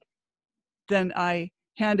then I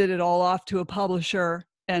handed it all off to a publisher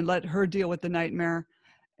and let her deal with the nightmare,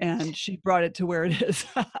 and she brought it to where it is.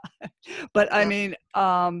 But I mean,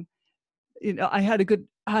 I have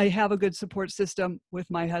a good support system with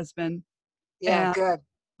my husband. Yeah, good.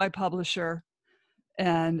 My publisher,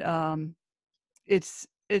 and it's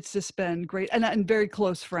just been great, and very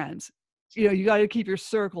close friends. You got to keep your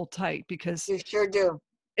circle tight, because you sure do.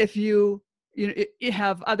 If you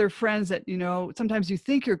have other friends that sometimes you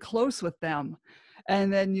think you're close with them,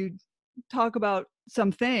 and then you talk about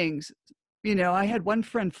some things. I had one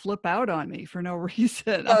friend flip out on me for no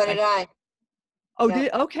reason. So did I. Oh,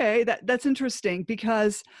 okay. That's interesting,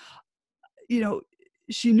 because,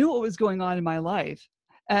 she knew what was going on in my life,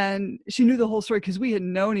 and she knew the whole story, because we had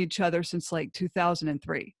known each other since like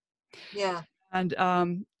 2003. Yeah. And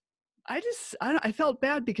I felt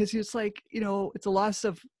bad, because he was like, it's a loss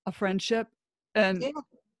of a friendship, and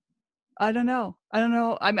I don't know.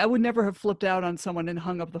 I would never have flipped out on someone and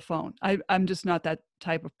hung up the phone. I'm just not that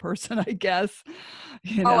type of person, I guess.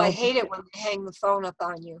 I hate it when they hang the phone up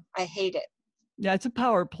on you. I hate it. Yeah, it's a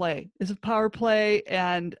power play. It's a power play,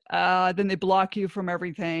 and then they block you from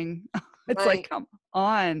everything. It's like, Right. come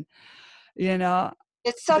on, you know.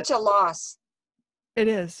 It's such a loss. It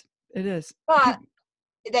is. It is. But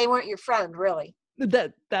they weren't your friend, really.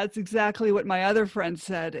 That's exactly what my other friend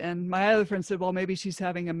said. And my other friend said, well, maybe she's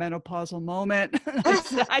having a menopausal moment. I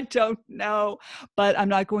said, I don't know, but I'm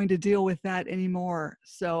not going to deal with that anymore.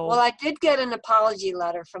 So, well, I did get an apology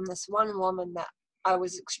letter from this one woman that I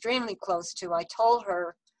was extremely close to. I told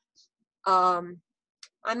her,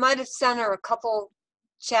 I might have sent her a couple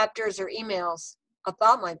chapters or emails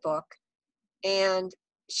about my book, and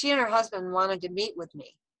she and her husband wanted to meet with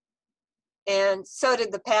me. And so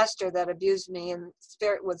did the pastor that abused me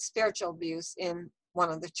with spiritual abuse in one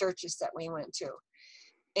of the churches that we went to.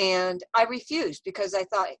 And I refused because I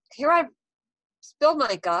thought, here I've spilled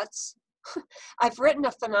my guts. I've written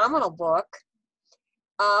a phenomenal book.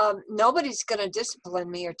 Nobody's going to discipline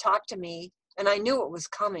me or talk to me. And I knew it was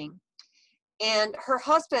coming. And her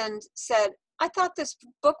husband said, I thought this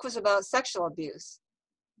book was about sexual abuse.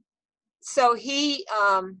 So he,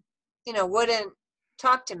 wouldn't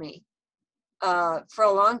talk to me for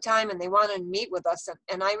a long time, and they wanted to meet with us,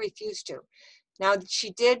 and I refused to. Now,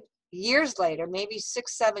 she did years later, maybe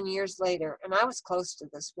 6-7 years later, and I was close to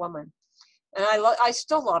this woman. And I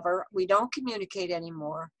still love her. We don't communicate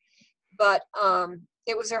anymore. But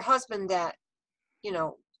it was her husband that,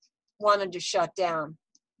 wanted to shut down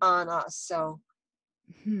on us. So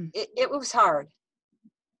it was hard.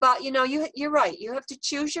 But, you're right. You have to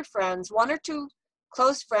choose your friends, 1 or 2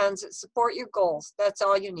 close friends that support your goals. That's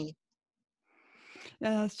all you need.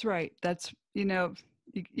 Yeah, that's right. That's,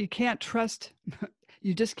 you can't trust,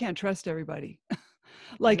 you just can't trust everybody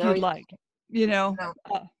like you'd like, No.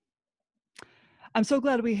 I'm so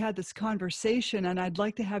glad we had this conversation, and I'd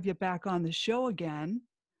like to have you back on the show again.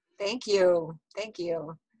 Thank you. Thank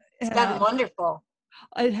you. It's been wonderful.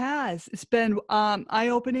 It has. It's been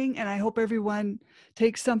eye-opening, and I hope everyone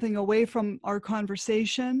takes something away from our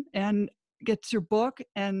conversation and gets your book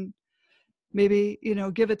and maybe,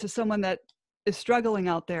 give it to someone that is struggling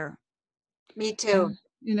out there. Me too.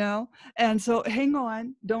 And so hang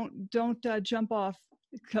on. Don't jump off.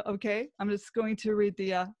 Okay. I'm just going to read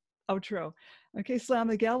the outro. Okay. Slam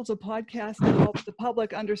the Gavel is a podcast that helps the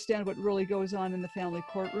public understand what really goes on in the family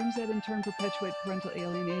courtrooms that in turn perpetuate parental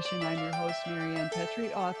alienation. I'm your host, Marianne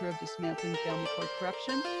Petrie, author of Dismantling Family Court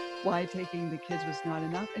Corruption, Why Taking the Kids Was Not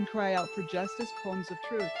Enough, and Cry Out for Justice, Poems of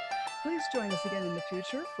Truth. Please join us again in the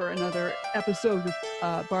future for another episode with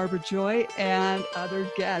Barbara Joy and other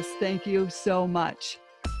guests. Thank you so much.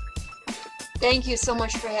 Thank you so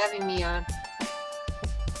much for having me on.